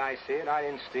 The way I see it, I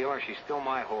didn't steal her. She's still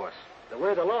my horse. The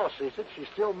way the law sees it, she's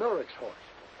still Millick's horse.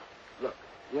 Look,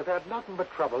 you've had nothing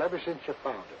but trouble ever since you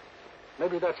found her.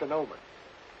 Maybe that's an omen.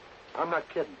 I'm not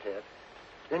kidding, Ted.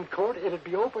 In court, it'd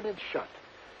be open and shut.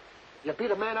 You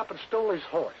beat a man up and stole his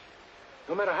horse.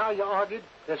 No matter how you argued,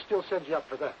 they'll still send you up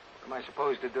for that. What am I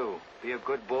supposed to do? Be a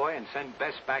good boy and send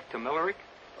Bess back to Millerick?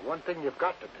 The one thing you've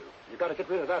got to do, you've got to get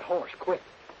rid of that horse, quick.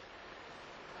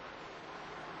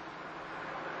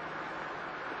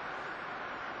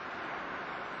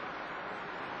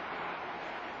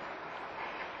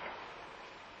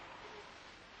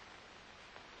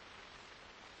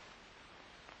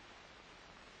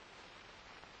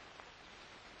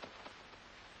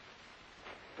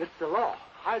 It's the law.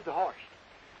 Hide the horse.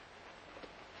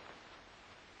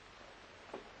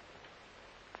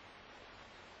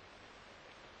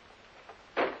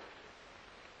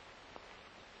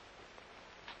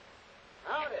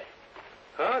 Howdy.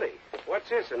 Howdy. What's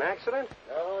this, an accident?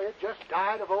 No, it just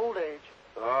died of old age.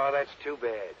 Oh, that's too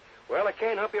bad. Well, I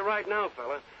can't help you right now,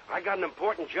 fella. I got an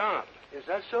important job. Is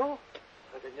that so?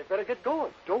 Well, then you better get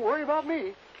going. Don't worry about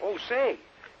me. Oh, say,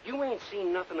 you ain't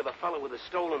seen nothing of a fella with a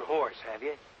stolen horse, have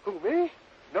you? Who, me?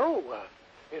 No.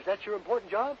 Is that your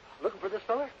important job? Looking for this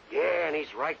fella? Yeah, and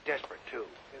he's right desperate, too.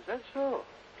 Is that so?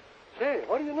 Say,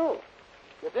 what do you know?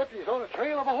 The deputy's on the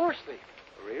trail of a horse thief.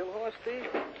 A real horse thief?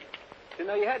 Didn't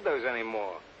know you had those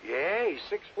anymore. Yeah, he's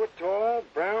 6 foot tall,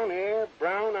 brown hair,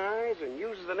 brown eyes, and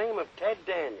uses the name of Ted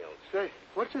Daniels. Say,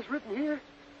 what's this written here?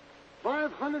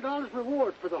 $500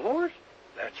 reward for the horse?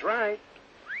 That's right.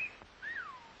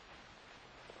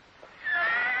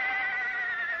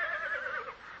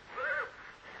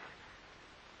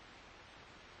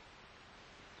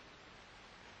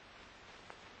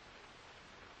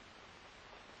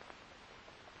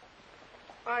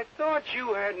 I thought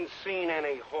you hadn't seen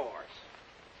any horse.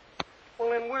 Well,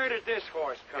 then where did this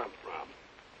horse come from?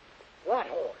 What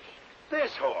horse?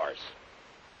 This horse.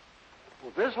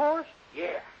 Well, this horse?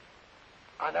 Yeah.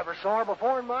 I never saw her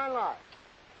before in my life.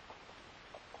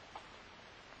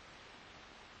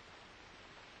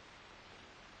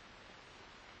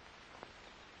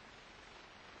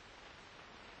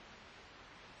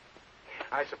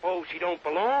 I suppose she don't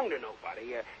belong to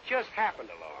nobody. Just happened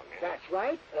along. That's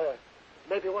right.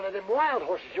 Maybe one of them wild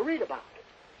horses you read about.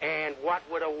 And what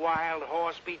would a wild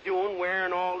horse be doing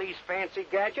wearing all these fancy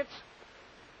gadgets?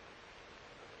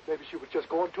 Maybe she was just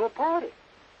going to a party.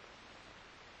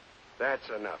 That's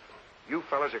enough. You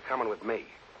fellas are coming with me.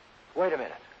 Wait a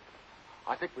minute.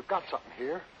 I think we've got something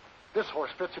here. This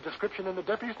horse fits a description in the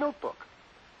deputy's notebook.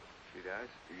 She does?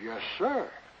 Yes, sir.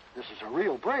 This is a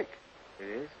real break. It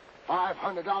is?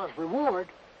 $500 reward,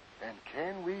 and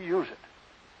can we use it?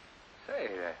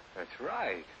 Say, that's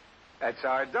right. That's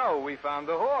our dough. We found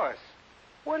the horse.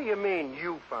 What do you mean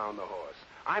you found the horse?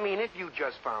 I mean, if you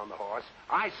just found the horse,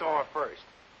 I saw her first.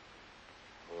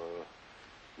 Well,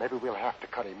 maybe we'll have to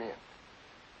cut him in.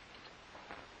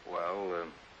 Well,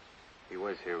 he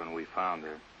was here when we found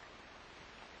her.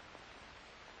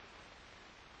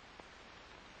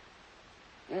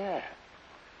 Yeah.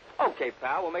 Okay,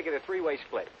 pal, we'll make it a 3-way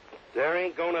split. There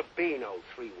ain't gonna be no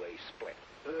 3-way split.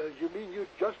 You mean you'd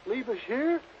just leave us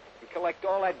here? You collect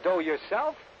all that dough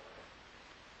yourself?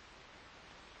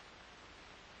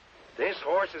 This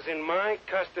horse is in my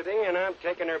custody, and I'm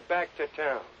taking her back to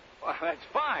town. Well, that's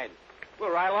fine. We'll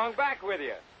ride along back with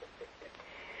you.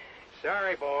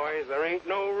 Sorry, boys, there ain't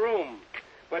no room.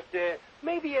 But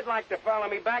maybe you'd like to follow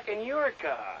me back in your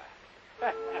car.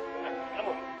 Come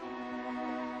on.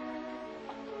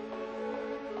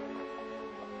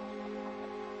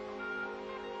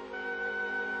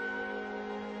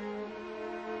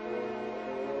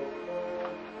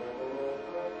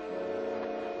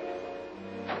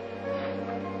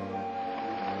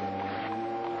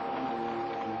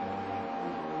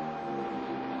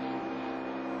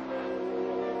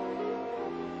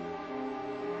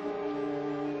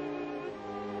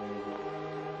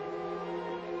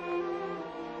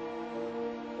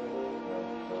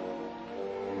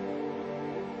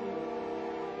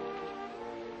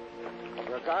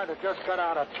 For a guy that just got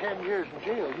out of 10 years in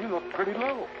jail, you look pretty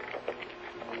low.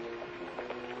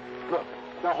 Look,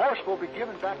 the horse will be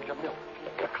given back to Milk.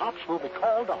 The cops will be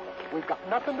called off. We've got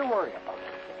nothing to worry about.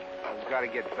 We've got to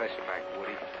get Bess back,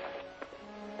 Woody.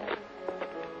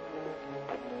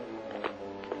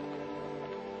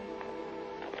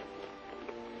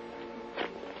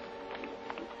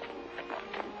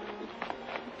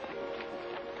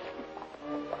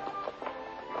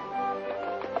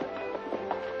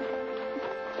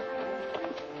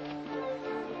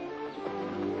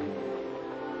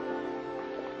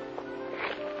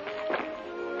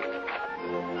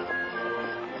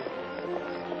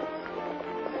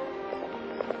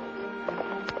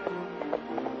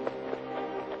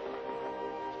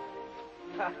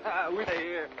 We're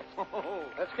here.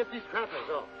 Let's get these trappers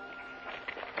off.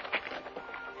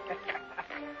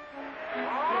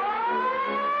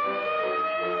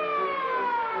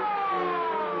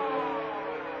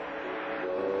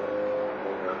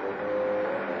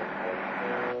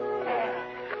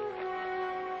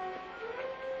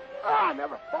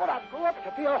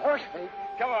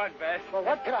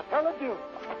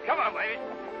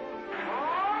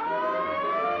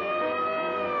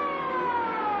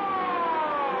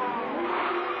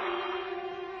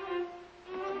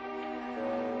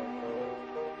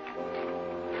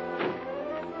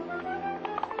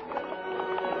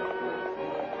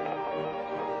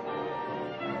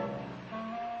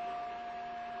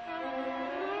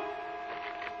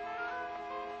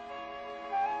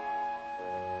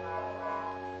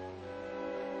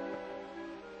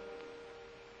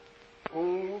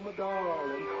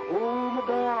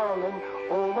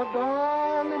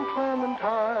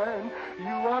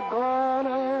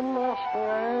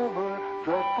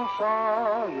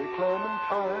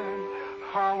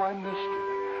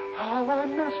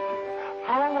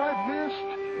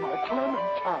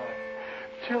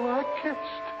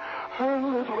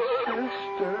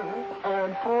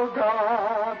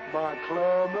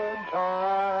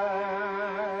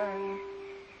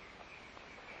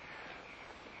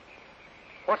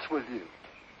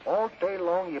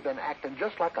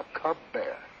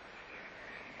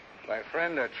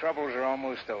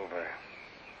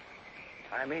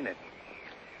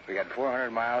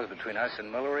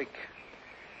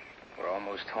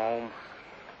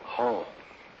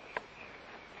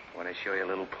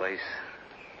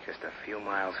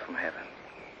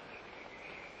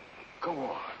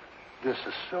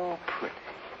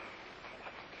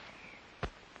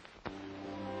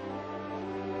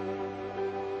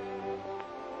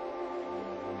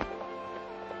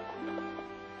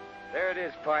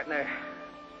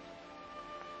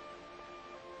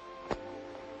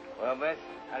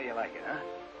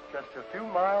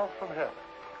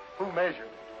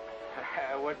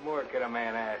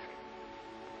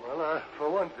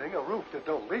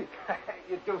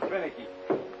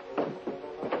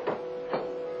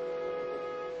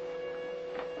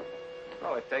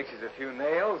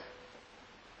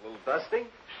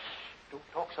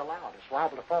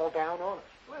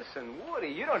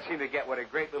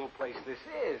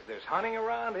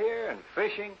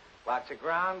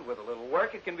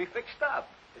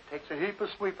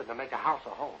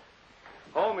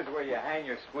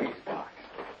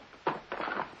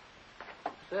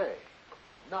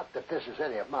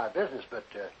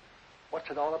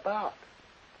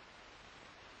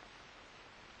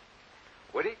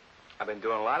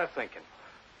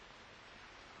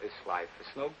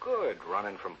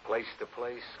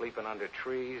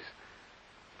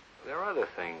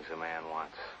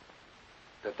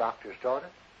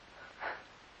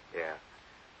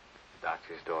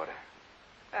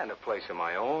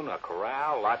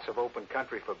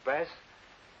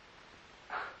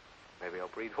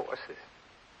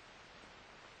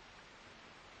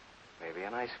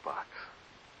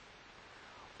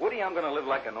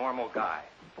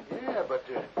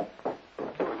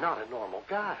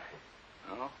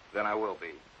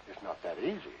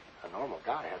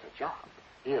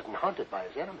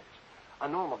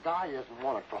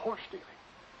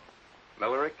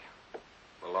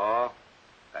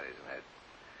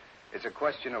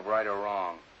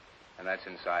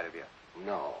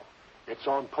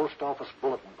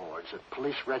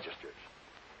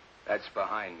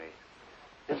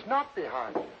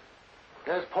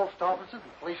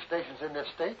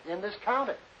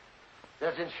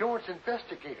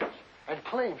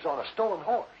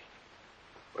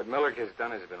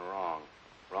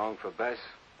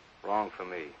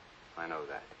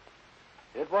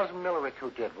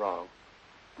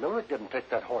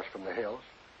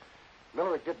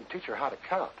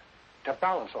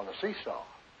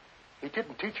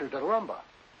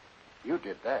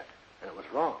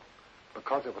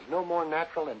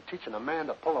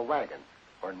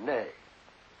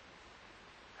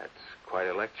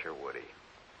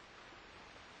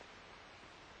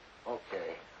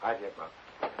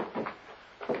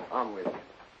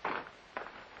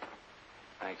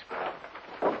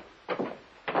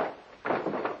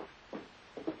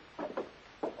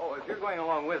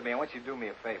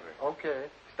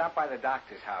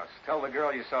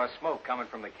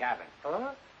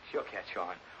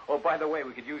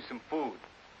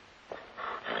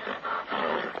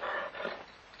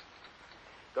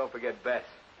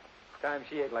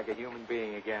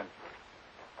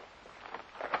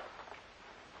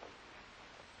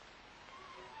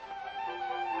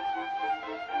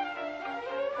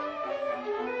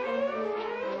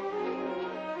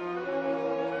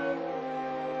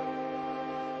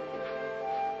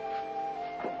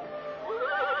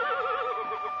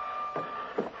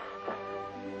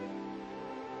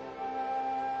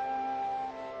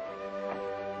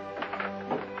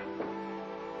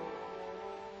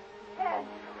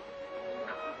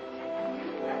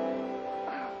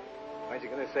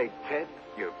 going to say, Ted,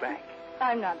 you're back.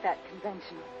 I'm not that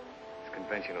conventional. It's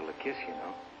conventional to kiss, you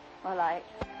know. Well, What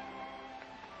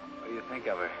do you think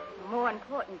of her? more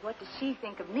important, what does she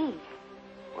think of me?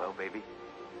 Well, baby.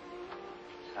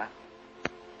 Huh?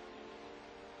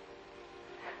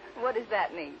 What does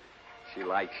that mean? She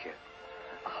likes you.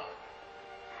 Oh.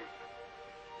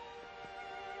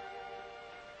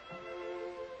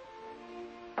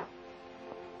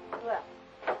 Well,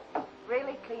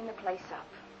 really clean the place up.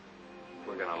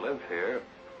 We're going to live here.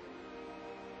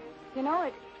 You know,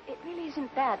 it really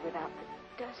isn't bad without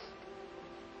the dust.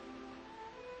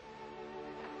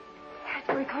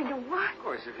 Dad, we're going to work. Of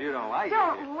course, if you don't like it.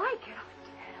 Don't like it? Oh,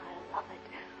 Dad, I love it.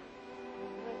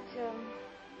 But,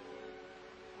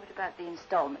 what about the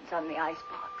installments on the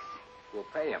icebox? We'll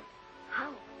pay him.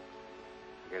 How?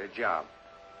 Get a job.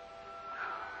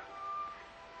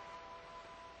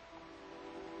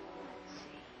 Let's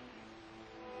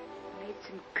see. Made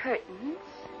some curtains.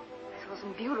 Saw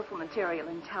some beautiful material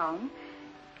in town.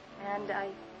 And I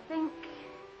think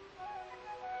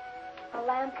a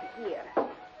lamp here.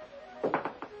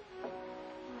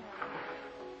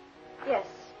 Yes,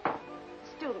 a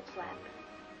student's lamp.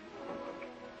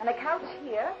 And a couch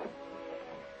here.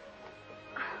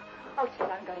 Oh, Ted,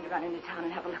 I'm going to run into town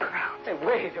and have a look around. Hey,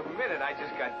 wait a minute. I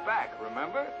just got back,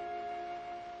 remember?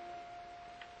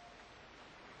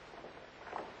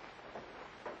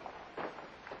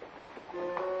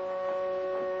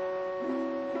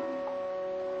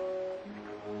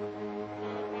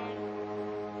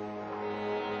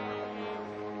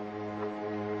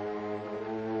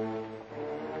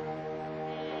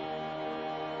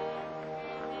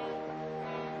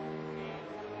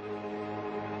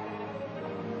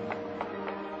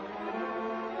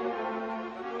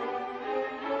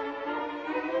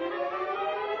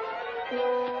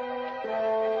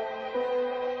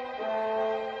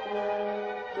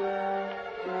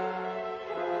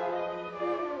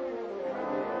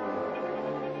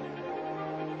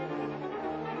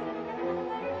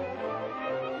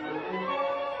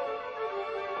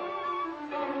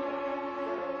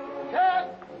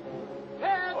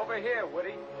 Here,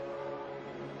 Woody.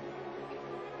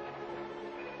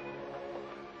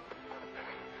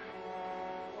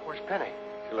 Where's Penny?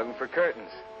 She's looking for curtains.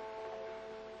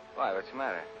 Why, what's the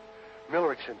matter?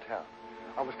 Millerick's in town.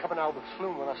 I was coming out of the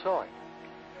saloon when I saw him.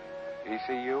 Did he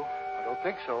see you? I don't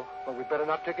think so, but we better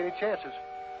not take any chances.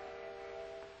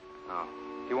 No,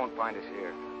 he won't find us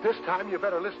here. This time, you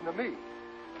better listen to me.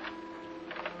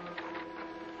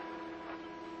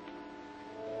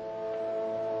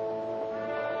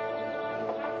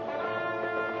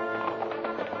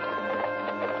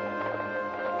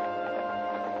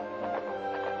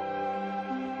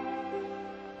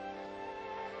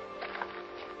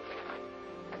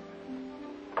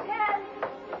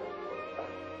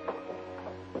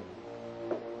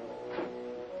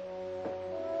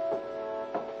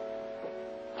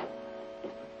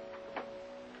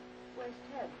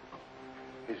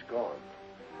 He's gone.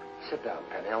 Sit down,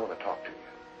 Penny. I want to talk to you.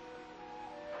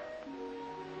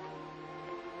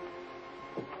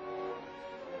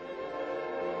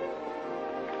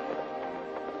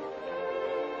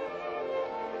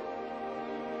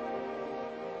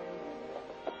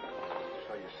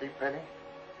 So you see, Penny,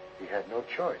 he had no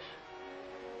choice.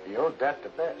 He owed that to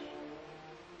Bess.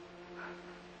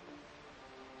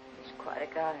 He's quite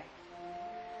a guy.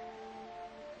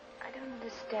 I don't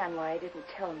understand why he didn't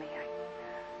tell me.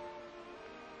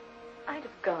 I'd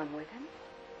have gone with him.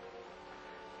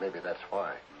 Maybe that's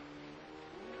why.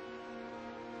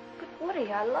 But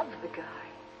Woody, I love the guy.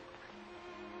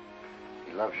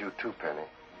 He loves you too, Penny.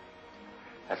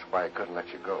 That's why he couldn't let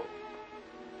you go.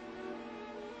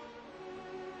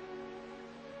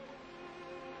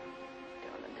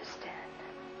 Don't understand.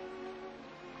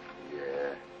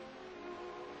 Yeah.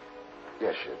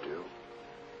 Yes, you do.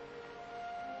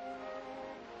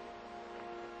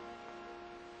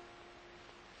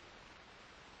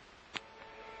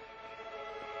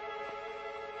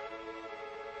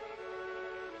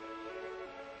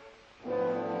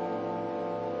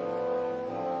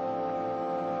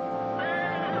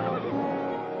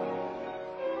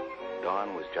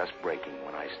 Dawn was just breaking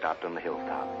when I stopped on the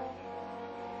hilltop.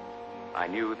 I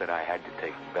knew that I had to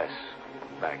take Bess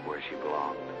back where she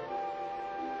belonged.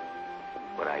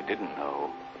 What I didn't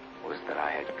know was that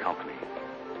I had company.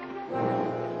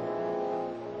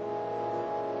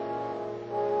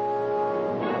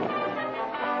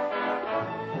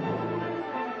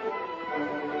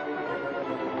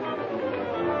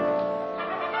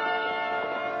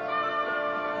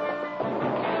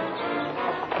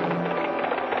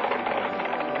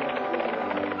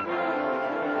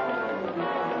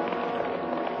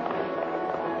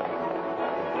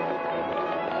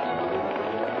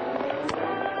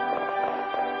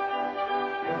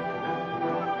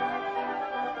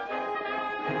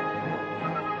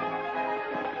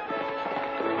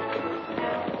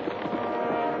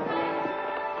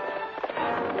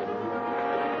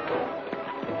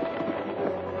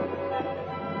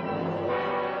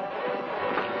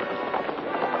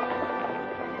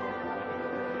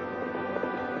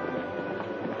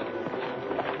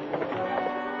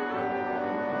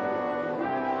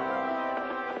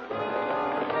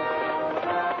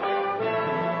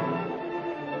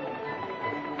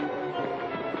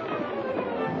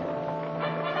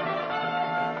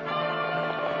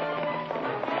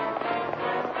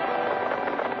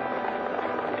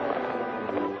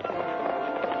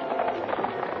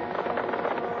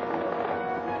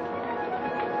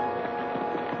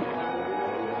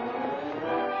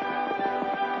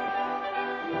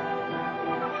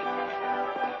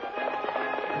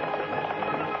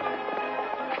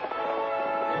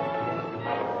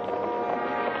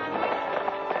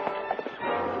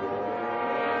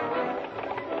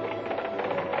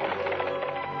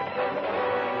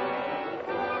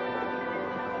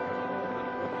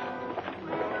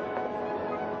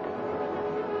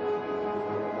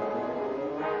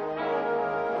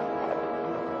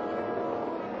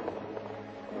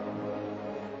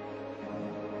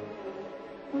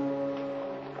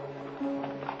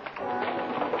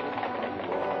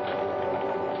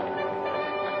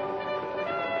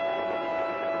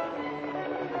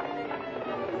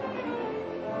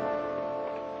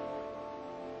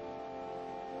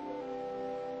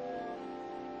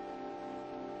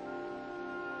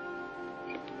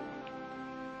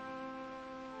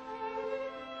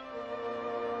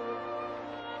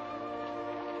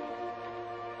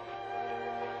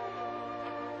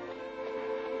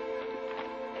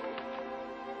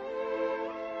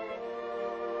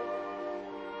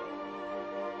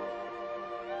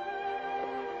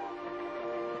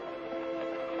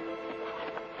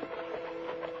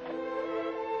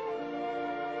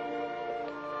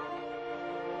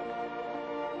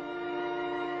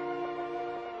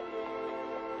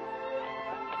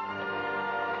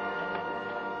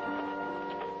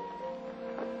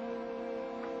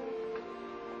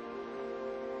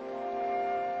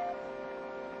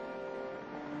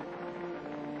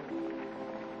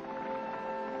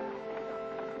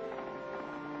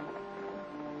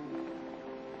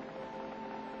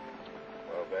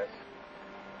 Bess.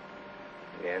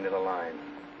 The end of the line.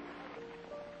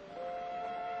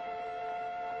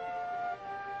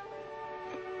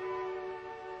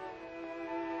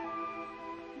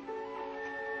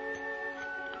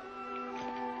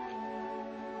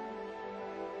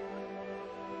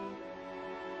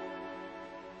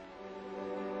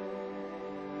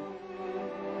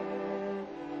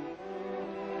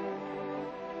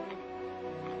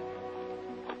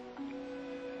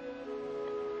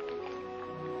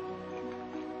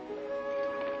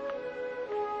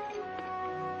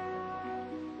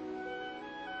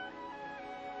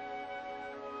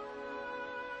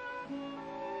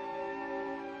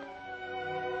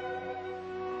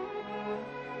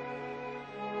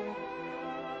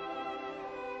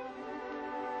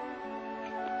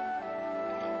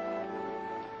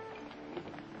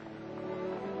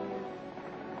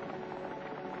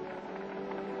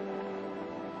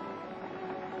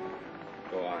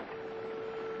 Go on.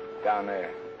 Down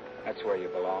there. That's where you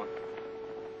belong.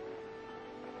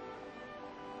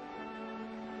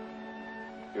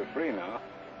 You're free now.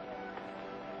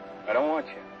 I don't want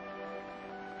you.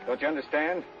 Don't you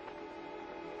understand?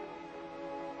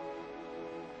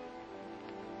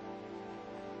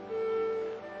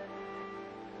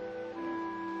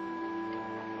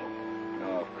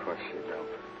 No, of course you don't.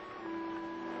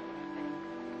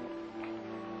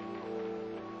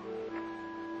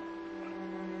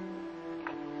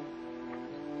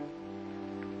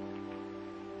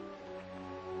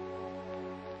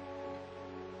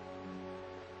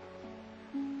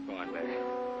 Go on, Bess.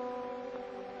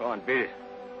 Go on, beat it.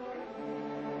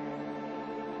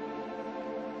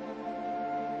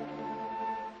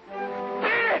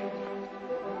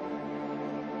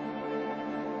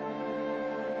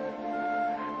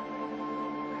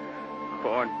 Go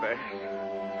on, Bess.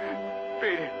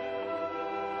 Beat it.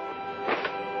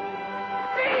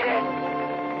 Beat it!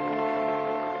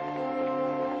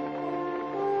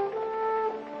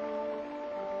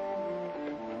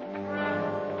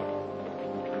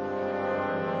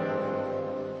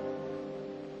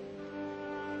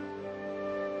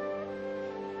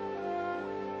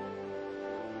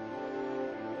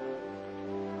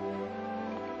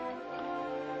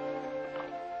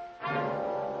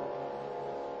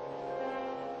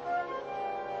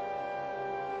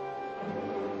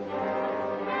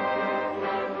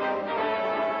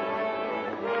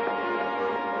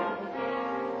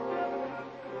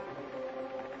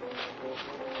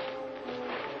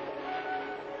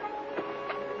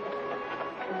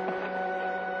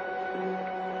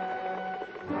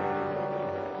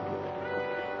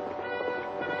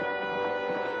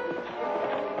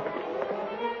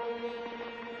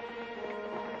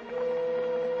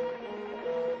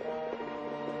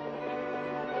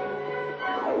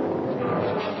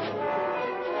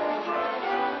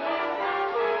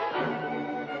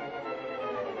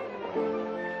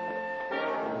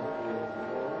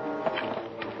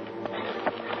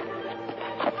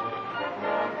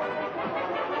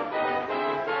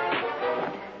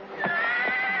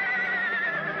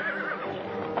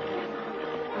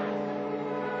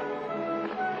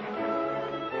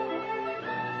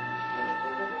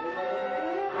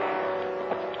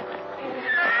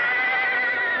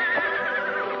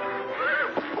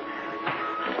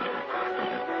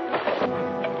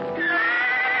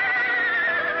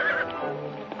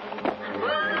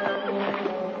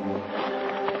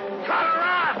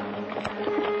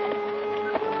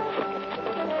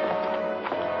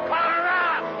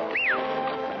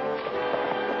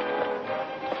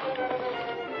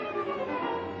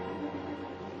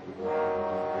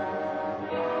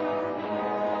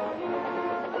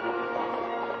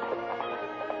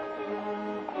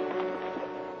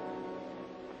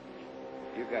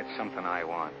 You got something I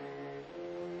want.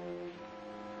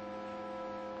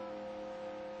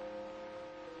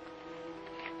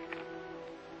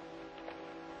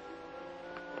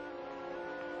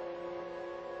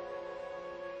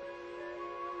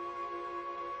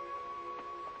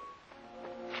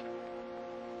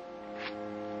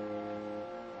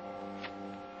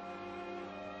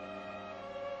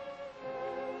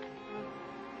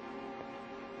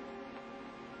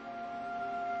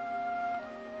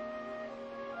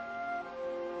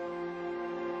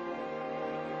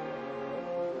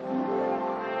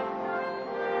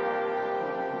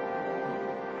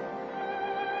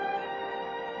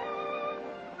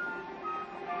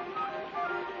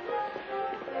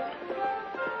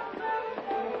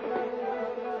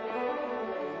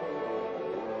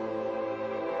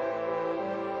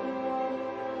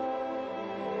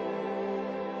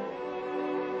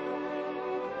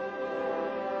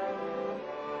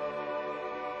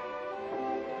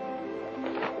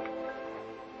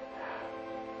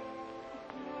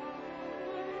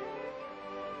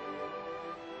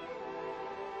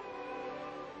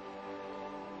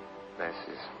 Bess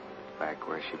is back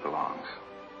where she belongs.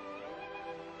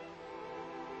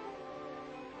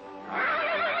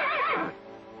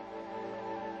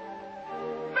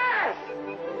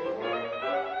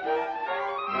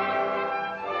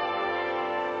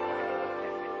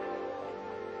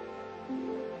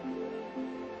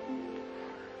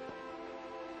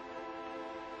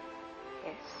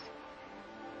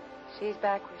 She's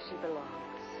back where she belongs.